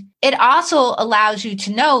 And it also allows you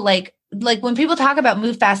to know, like when people talk about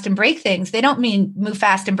move fast and break things, they don't mean move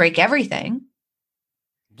fast and break everything.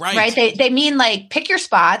 Right. They mean, like, pick your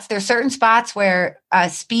spots. There's certain spots where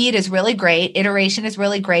speed is really great. Iteration is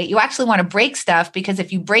really great. You actually want to break stuff because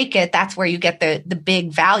if you break it, that's where you get the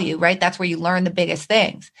big value, right? That's where you learn the biggest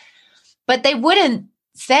things. But they wouldn't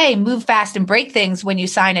say move fast and break things when you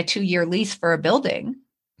sign a 2-year lease for a building.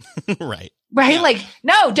 Right. Right. Yeah. Like,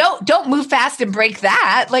 no, don't move fast and break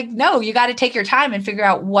that. Like, no, you got to take your time and figure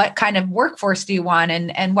out what kind of workforce do you want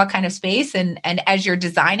and what kind of space. And as you're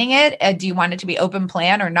designing it, do you want it to be open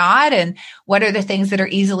plan or not? And what are the things that are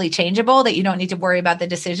easily changeable that you don't need to worry about the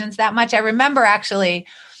decisions that much? I remember actually,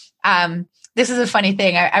 this is a funny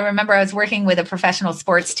thing. I remember I was working with a professional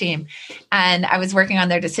sports team and I was working on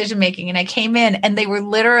their decision making, and I came in and they were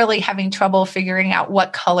literally having trouble figuring out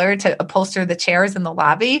what color to upholster the chairs in the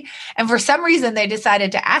lobby. And for some reason, they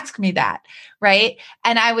decided to ask me that. Right.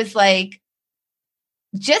 And I was like,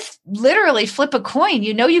 just literally flip a coin.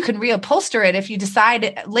 You can reupholster it if you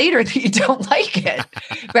decide later that you don't like it.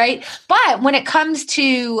 Right. But when it comes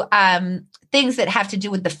to things that have to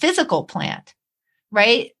do with the physical plant,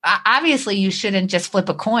 right? Obviously, you shouldn't just flip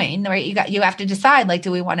a coin, right? You have to decide, like, do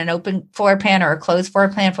we want an open floor plan or a closed floor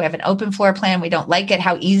plan? If we have an open floor plan, we don't like it,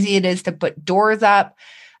 how easy it is to put doors up.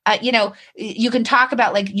 You can talk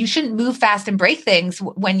about, like, you shouldn't move fast and break things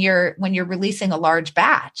when you're releasing a large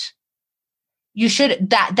batch. You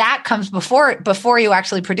should, that comes before you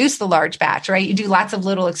actually produce the large batch, right? You do lots of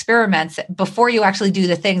little experiments before you actually do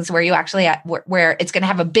the things where you actually, where it's going to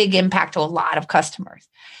have a big impact to a lot of customers,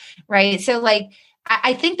 right? So, like,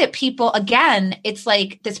 I think that people, again, it's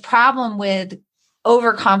like this problem with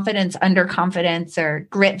overconfidence, underconfidence, or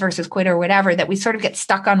grit versus quit or whatever, that we sort of get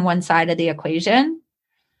stuck on one side of the equation.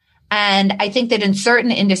 And I think that in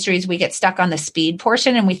certain industries, we get stuck on the speed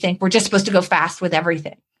portion and we think we're just supposed to go fast with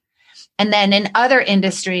everything. And then in other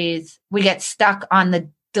industries, we get stuck on the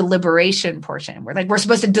deliberation portion. We're like, we're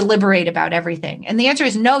supposed to deliberate about everything. And the answer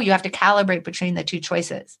is no, you have to calibrate between the two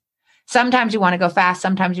choices. Sometimes you want to go fast.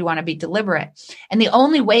 Sometimes you want to be deliberate. And the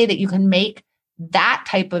only way that you can make that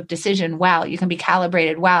type of decision well, you can be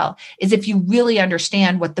calibrated well, is if you really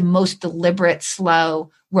understand what the most deliberate, slow,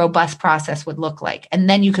 robust process would look like. And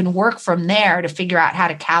then you can work from there to figure out how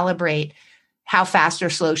to calibrate how fast or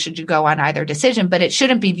slow should you go on either decision. But it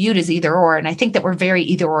shouldn't be viewed as either or. And I think that we're very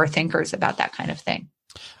either or thinkers about that kind of thing.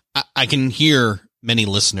 I can hear many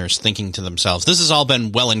listeners thinking to themselves, this has all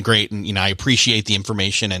been well and great. And, I appreciate the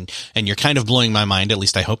information and you're kind of blowing my mind. At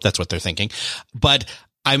least I hope that's what they're thinking. But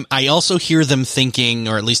I also hear them thinking,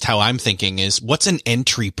 or at least how I'm thinking is, what's an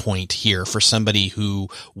entry point here for somebody who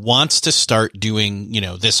wants to start doing,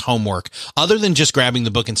 this homework other than just grabbing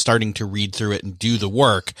the book and starting to read through it and do the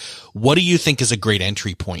work? What do you think is a great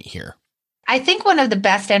entry point here? I think one of the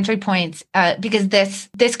best entry points, because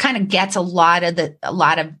this kind of gets a lot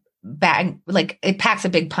of bag, like it packs a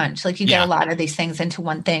big punch. Like you get a lot of these things into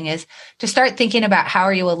one thing, is to start thinking about how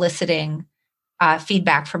are you eliciting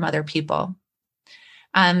feedback from other people.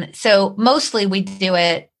 So mostly we do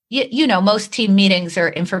it, most team meetings are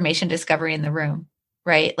information discovery in the room,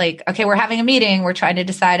 right? Like, okay, we're having a meeting. We're trying to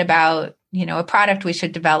decide about, a product we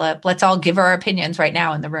should develop. Let's all give our opinions right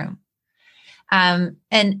now in the room. And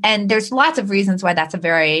there's lots of reasons why that's a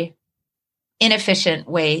very inefficient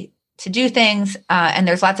way to do things. And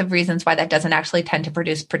there's lots of reasons why that doesn't actually tend to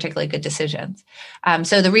produce particularly good decisions.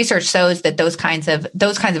 So the research shows that those kinds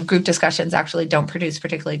of group discussions actually don't produce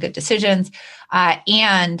particularly good decisions.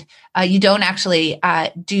 And you don't actually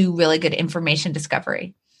do really good information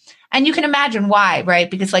discovery. And you can imagine why, right?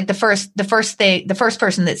 Because like the first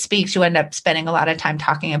person that speaks, you end up spending a lot of time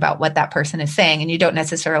talking about what that person is saying, and you don't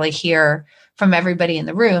necessarily hear from everybody in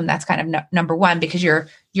the room. That's kind of number one, because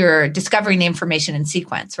you're discovering the information in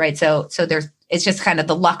sequence, right? So it's just kind of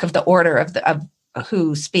the luck of the order of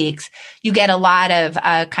who speaks. You get a lot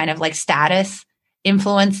of kind of like status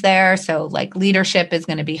influence there. So like leadership is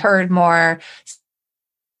going to be heard more.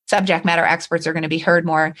 Subject matter experts are going to be heard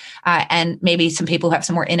more. And maybe some people who have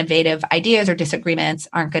some more innovative ideas or disagreements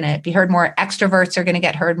aren't going to be heard more. Extroverts are going to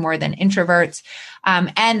get heard more than introverts.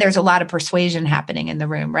 And there's a lot of persuasion happening in the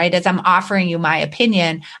room, right? As I'm offering you my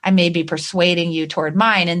opinion, I may be persuading you toward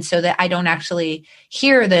mine. And so that I don't actually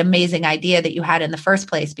hear the amazing idea that you had in the first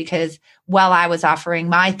place, because while I was offering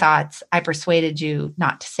my thoughts, I persuaded you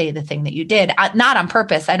not to say the thing that you did, not on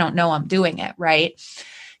purpose. I don't know I'm doing it, right?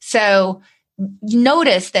 So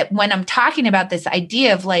notice that when I'm talking about this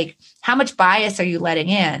idea of like, how much bias are you letting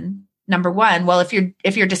in? Number one, well, if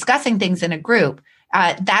you're discussing things in a group,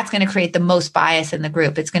 that's going to create the most bias in the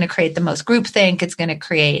group. It's going to create the most groupthink. It's going to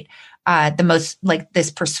create the most like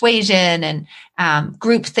this persuasion and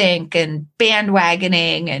groupthink and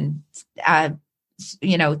bandwagoning and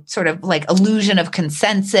sort of like illusion of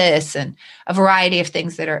consensus and a variety of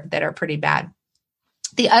things that are pretty bad.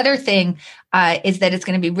 The other thing is that it's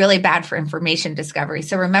going to be really bad for information discovery.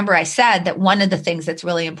 So remember, I said that one of the things that's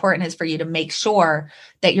really important is for you to make sure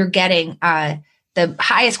that you're getting the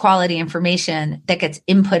highest quality information that gets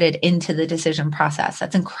inputted into the decision process.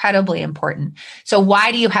 That's incredibly important. So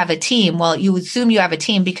why do you have a team? Well, you assume you have a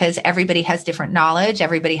team because everybody has different knowledge.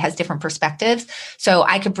 Everybody has different perspectives. So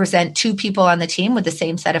I could present two people on the team with the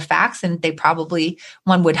same set of facts, and they probably,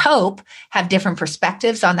 one would hope, have different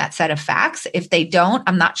perspectives on that set of facts. If they don't,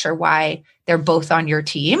 I'm not sure why they're both on your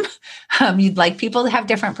team. You'd like people to have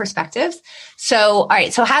different perspectives. So, all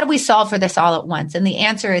right. So how do we solve for this all at once? And the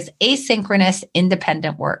answer is asynchronous,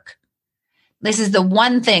 independent work. This is the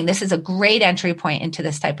one thing. This is a great entry point into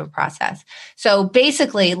this type of process. So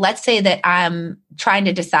basically, let's say that I'm trying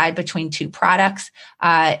to decide between two products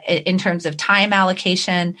in terms of time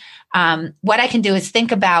allocation. What I can do is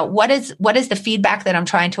think about what is the feedback that I'm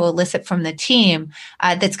trying to elicit from the team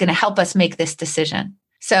that's going to help us make this decision.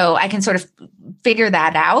 So I can sort of figure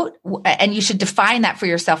that out, and you should define that for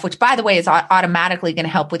yourself, which, by the way, is automatically going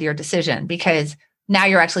to help with your decision, because now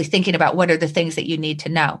you're actually thinking about what are the things that you need to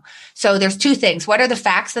know. So there's two things. What are the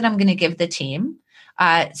facts that I'm going to give the team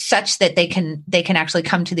such that they can actually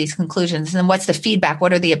come to these conclusions? And then what's the feedback?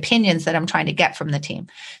 What are the opinions that I'm trying to get from the team?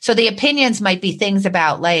 So the opinions might be things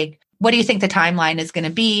about like, what do you think the timeline is going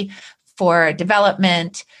to be for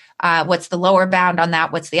development? What's the lower bound on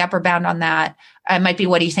that? What's the upper bound on that? It might be,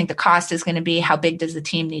 what do you think the cost is going to be? How big does the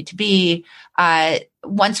team need to be?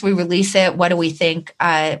 Once we release it, what do we think?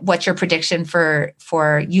 What's your prediction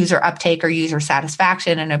for user uptake or user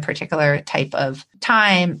satisfaction in a particular type of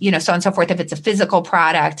time? So on and so forth. If it's a physical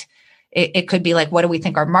product, It could be like, what do we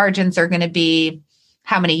think our margins are going to be?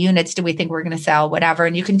 How many units do we think we're going to sell? Whatever.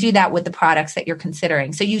 And you can do that with the products that you're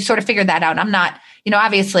considering. So you sort of figure that out. I'm not,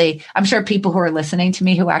 obviously, I'm sure people who are listening to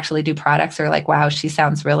me who actually do products are like, wow, she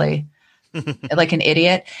sounds really like an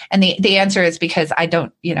idiot. And the answer is because I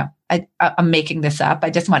don't, I'm making this up. I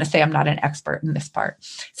just want to say I'm not an expert in this part.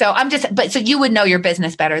 So so you would know your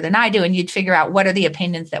business better than I do. And you'd figure out what are the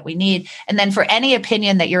opinions that we need. And then for any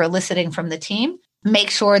opinion that you're eliciting from the team, make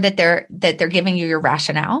sure that they're giving you your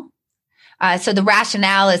rationale. So the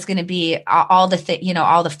rationale is going to be all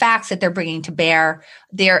the facts that they're bringing to bear,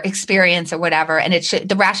 their experience or whatever. And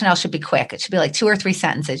the rationale should be quick. It should be like 2 or 3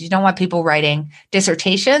 sentences. You don't want people writing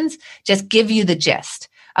dissertations. Just give you the gist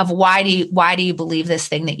of why do you believe this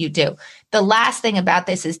thing that you do. The last thing about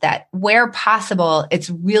this is that where possible, it's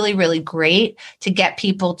really, really great to get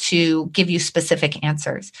people to give you specific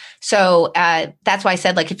answers. So that's why I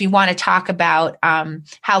said, like, if you want to talk about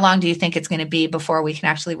how long do you think it's going to be before we can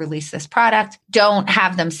actually release this product, don't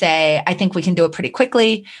have them say, I think we can do it pretty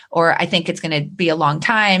quickly, or I think it's going to be a long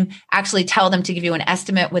time. Actually tell them to give you an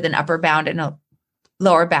estimate with an upper bound and a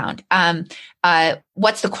lower bound.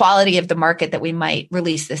 What's the quality of the market that we might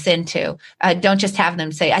release this into? Don't just have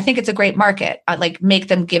them say, I think it's a great market. Like, make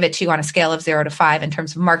them give it to you on a scale of 0 to 5 in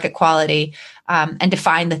terms of market quality, and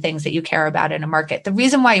define the things that you care about in a market. The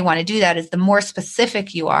reason why you want to do that is the more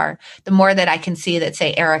specific you are, the more that I can see that,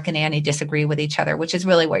 say, Eric and Annie disagree with each other, which is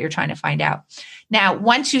really what you're trying to find out. Now,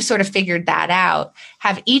 once you sort of figured that out,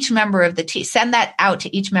 have each member of the team, send that out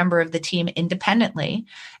to each member of the team independently,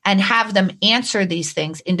 and have them answer these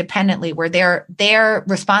things independently, where their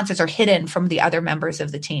responses are hidden from the other members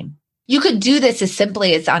of the team. You could do this as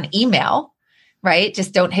simply as on email, right?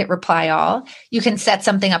 Just don't hit reply all. You can set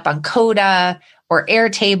something up on Coda or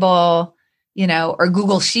Airtable, or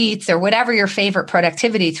Google Sheets, or whatever your favorite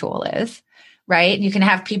productivity tool is, right? You can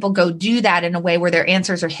have people go do that in a way where their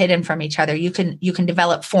answers are hidden from each other. You can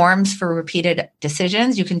develop forms for repeated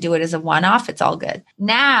decisions. You can do it as a one-off. It's all good.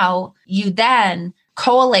 Now you then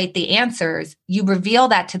collate the answers, you reveal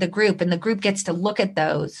that to the group, and the group gets to look at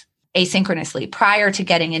those asynchronously prior to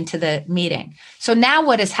getting into the meeting. So now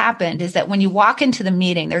what has happened is that when you walk into the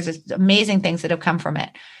meeting, there's amazing things that have come from it.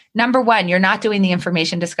 Number one, you're not doing the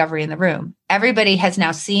information discovery in the room. Everybody has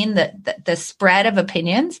now seen the spread of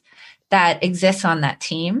opinions that exists on that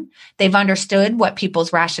team. They've understood what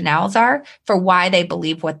people's rationales are for why they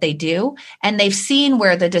believe what they do, and they've seen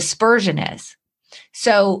where the dispersion is.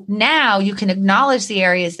 So now you can acknowledge the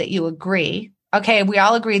areas that you agree. Okay, we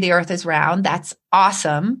all agree the earth is round. That's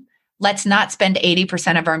awesome. Let's not spend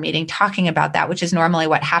 80% of our meeting talking about that, which is normally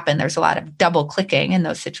what happened. There's a lot of double clicking in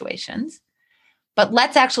those situations. But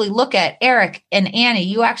let's actually look at Eric and Annie.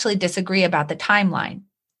 You actually disagree about the timeline.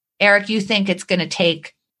 Eric, you think it's going to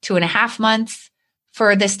take 2.5 months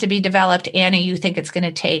for this to be developed. Annie, you think it's going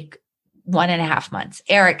to take 1.5 months.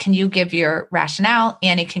 Eric, can you give your rationale?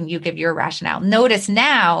 Annie, can you give your rationale? Notice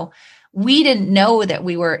now we didn't know that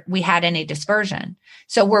we had any dispersion.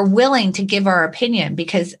 So we're willing to give our opinion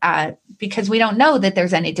because we don't know that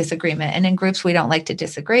there's any disagreement. And in groups, we don't like to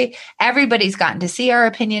disagree. Everybody's gotten to see our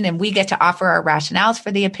opinion, and we get to offer our rationales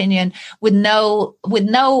for the opinion with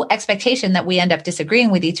no expectation that we end up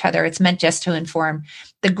disagreeing with each other. It's meant just to inform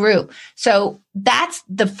the group. So that's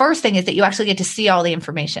the first thing, is that you actually get to see all the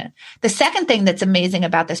information. The second thing that's amazing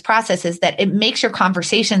about this process is that it makes your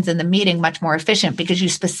conversations in the meeting much more efficient, because you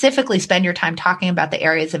specifically spend your time talking about the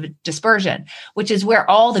areas of dispersion, which is where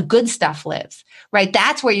all the good stuff lives, right?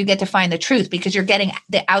 That's where you get to find the truth, because you're getting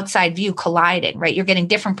the outside view colliding, right? You're getting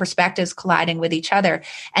different perspectives colliding with each other.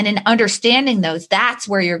 And in understanding those, that's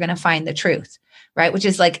where you're going to find the truth, right? Which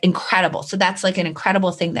is like incredible. So that's like an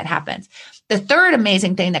incredible thing that happens. The third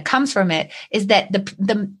amazing thing that comes from it is that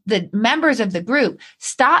the members of the group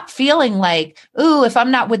stop feeling like, ooh, if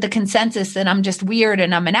I'm not with the consensus, then I'm just weird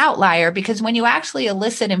and I'm an outlier. Because when you actually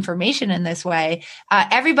elicit information in this way,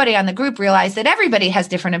 everybody on the group realizes that everybody has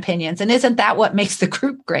different opinions. And isn't that what makes the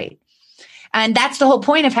group great? And that's the whole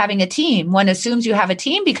point of having a team. One assumes you have a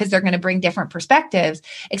team because they're going to bring different perspectives,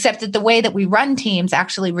 except that the way that we run teams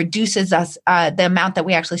actually reduces us, the amount that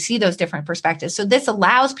we actually see those different perspectives. So this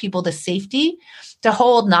allows people the safety to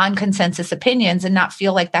hold non-consensus opinions and not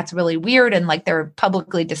feel like that's really weird and like they're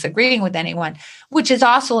publicly disagreeing with anyone, which is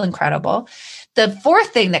also incredible. The fourth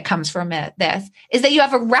thing that comes from this is that you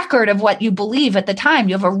have a record of what you believe at the time.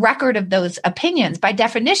 You have a record of those opinions by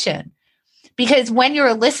definition. Because when you're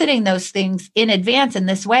eliciting those things in advance in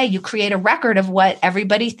this way, you create a record of what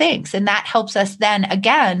everybody thinks. And that helps us then,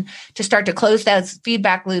 again, to start to close those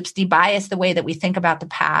feedback loops, debias the way that we think about the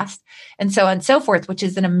past, and so on and so forth, which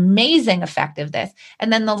is an amazing effect of this.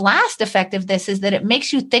 And then the last effect of this is that it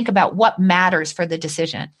makes you think about what matters for the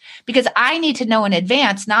decision. Because I need to know in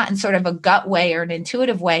advance, not in sort of a gut way or an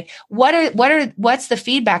intuitive way, what's the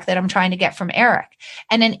feedback that I'm trying to get from Eric?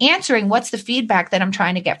 And in answering what's the feedback that I'm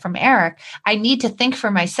trying to get from Eric, I need to think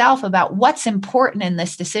for myself about what's important in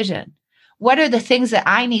this decision. What are the things that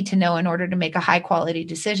I need to know in order to make a high quality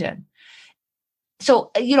decision?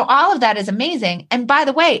 So, all of that is amazing. And by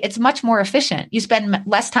the way, it's much more efficient. You spend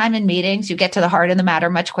less time in meetings. You get to the heart of the matter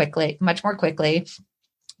much more quickly.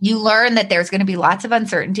 You learn that there's going to be lots of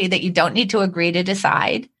uncertainty, that you don't need to agree to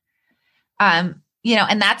decide. And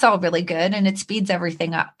that's all really good. And it speeds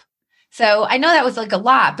everything up. So I know that was like a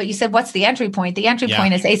lot, but you said, what's the entry point? The entry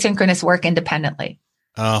point is asynchronous work independently.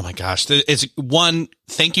 Oh my gosh. It's one,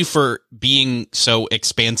 thank you for being so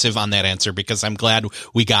expansive on that answer, because I'm glad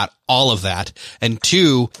we got all of that. And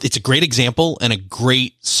two, it's a great example and a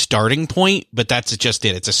great starting point, but that's just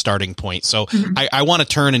it. It's a starting point. So I want to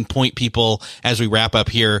turn and point people as we wrap up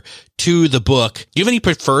here to the book. Do you have any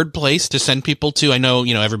preferred place to send people to? I know,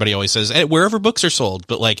 everybody always says wherever books are sold,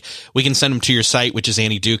 but like we can send them to your site, which is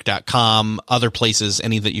annieduke.com, other places,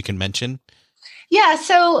 any that you can mention. Yeah,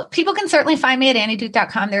 so people can certainly find me at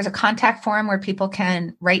annieduke.com. There's a contact form where people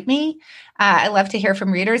can write me. I love to hear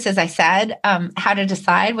from readers. As I said, How to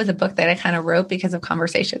Decide was a book that I kind of wrote because of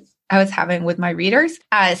conversations I was having with my readers.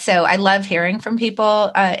 So I love hearing from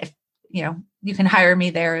people. If you can hire me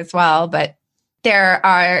there as well. But there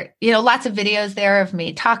are, lots of videos there of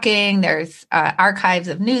me talking. There's archives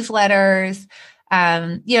of newsletters.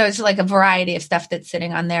 It's like a variety of stuff that's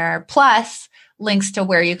sitting on there. Plus, links to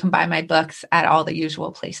where you can buy my books at all the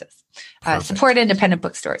usual places. Support independent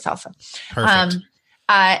bookstores also. Perfect.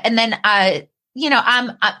 And then, I'm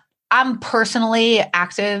personally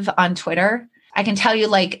active on Twitter. I can tell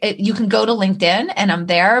you, you can go to LinkedIn and I'm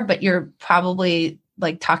there, but you're probably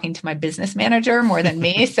like talking to my business manager more than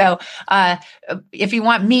me. So if you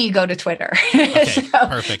want me, go to Twitter. Okay, so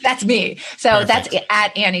perfect. That's me. So That's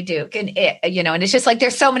at Annie Duke. And and it's just like,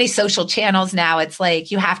 there's so many social channels now. It's like,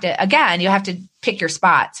 you have to pick your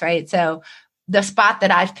spots, right? So the spot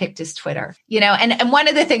that I've picked is Twitter, and one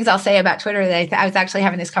of the things I'll say about Twitter that I was actually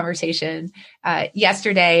having this conversation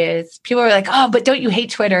yesterday is people were like, oh, but don't you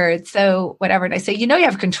hate Twitter? It's so whatever. And I say, you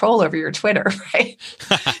have control over your Twitter, right?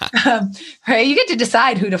 Right. You get to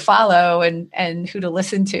decide who to follow and who to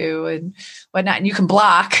listen to and whatnot, and you can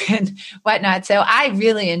block and whatnot. So I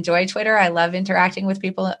really enjoy Twitter. I love interacting with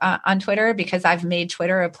people on Twitter because I've made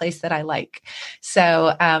Twitter a place that I like.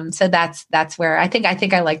 So that's where I think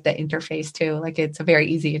I like the interface too. Like it's a very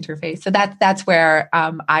easy interface. So that's where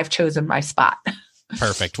I've chosen my spot.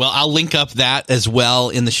 Perfect. Well, I'll link up that as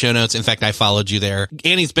well in the show notes. In fact, I followed you there.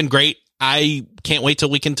 Annie, it's been great. I can't wait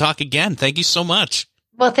till we can talk again. Thank you so much.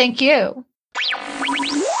 Well, thank you.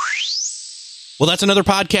 Well, that's another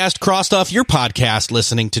podcast crossed off your podcast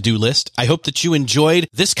listening to-do list. I hope that you enjoyed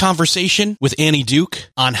this conversation with Annie Duke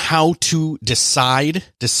on how to decide,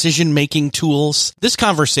 decision-making tools. This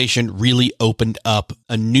conversation really opened up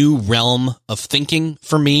a new realm of thinking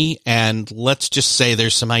for me, and let's just say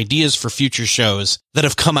there's some ideas for future shows that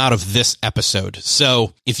have come out of this episode.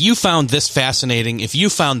 So if you found this fascinating, if you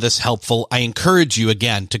found this helpful, I encourage you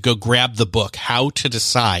again to go grab the book, How to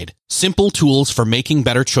Decide. Simple tools for making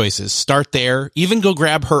better choices. Start there. Even go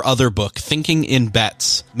grab her other book, Thinking in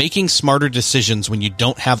Bets, Making Smarter Decisions When You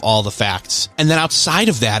Don't Have All the Facts. And then outside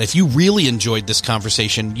of that, if you really enjoyed this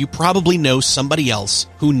conversation, you probably know somebody else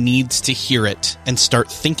who needs to hear it and start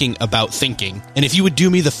thinking about thinking. And if you would do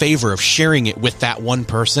me the favor of sharing it with that one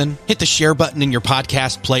person, hit the share button in your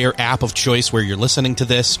podcast player app of choice where you're listening to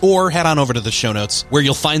this, or head on over to the show notes where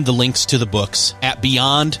you'll find the links to the books at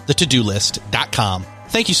beyondthetodolist.com.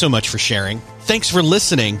 Thank you so much for sharing. Thanks for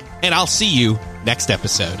listening, and I'll see you next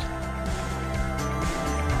episode.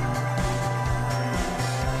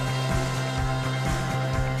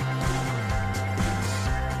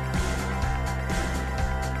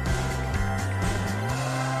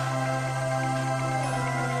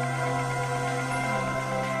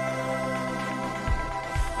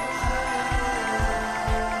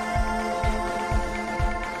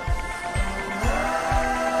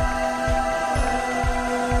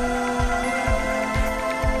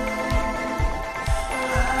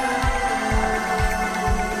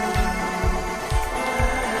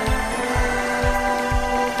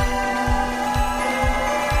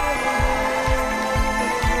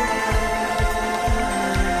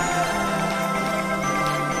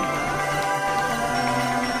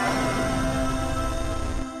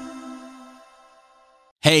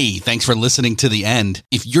 Hey, thanks for listening to the end.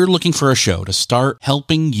 If you're looking for a show to start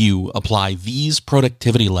helping you apply these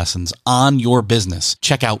productivity lessons on your business,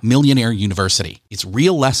 check out Millionaire University. It's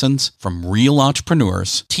real lessons from real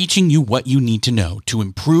entrepreneurs teaching you what you need to know to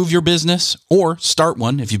improve your business or start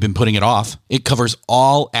one if you've been putting it off. It covers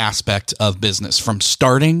all aspects of business, from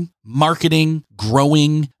starting, marketing,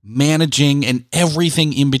 growing, managing, and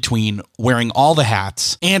everything in between, wearing all the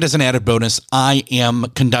hats. And as an added bonus, I am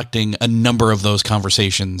conducting a number of those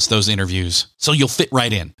conversations, those interviews, so you'll fit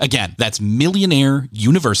right in. Again, that's Millionaire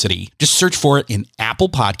University. Just search for it in Apple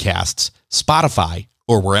Podcasts, Spotify,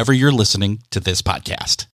 or wherever you're listening to this podcast.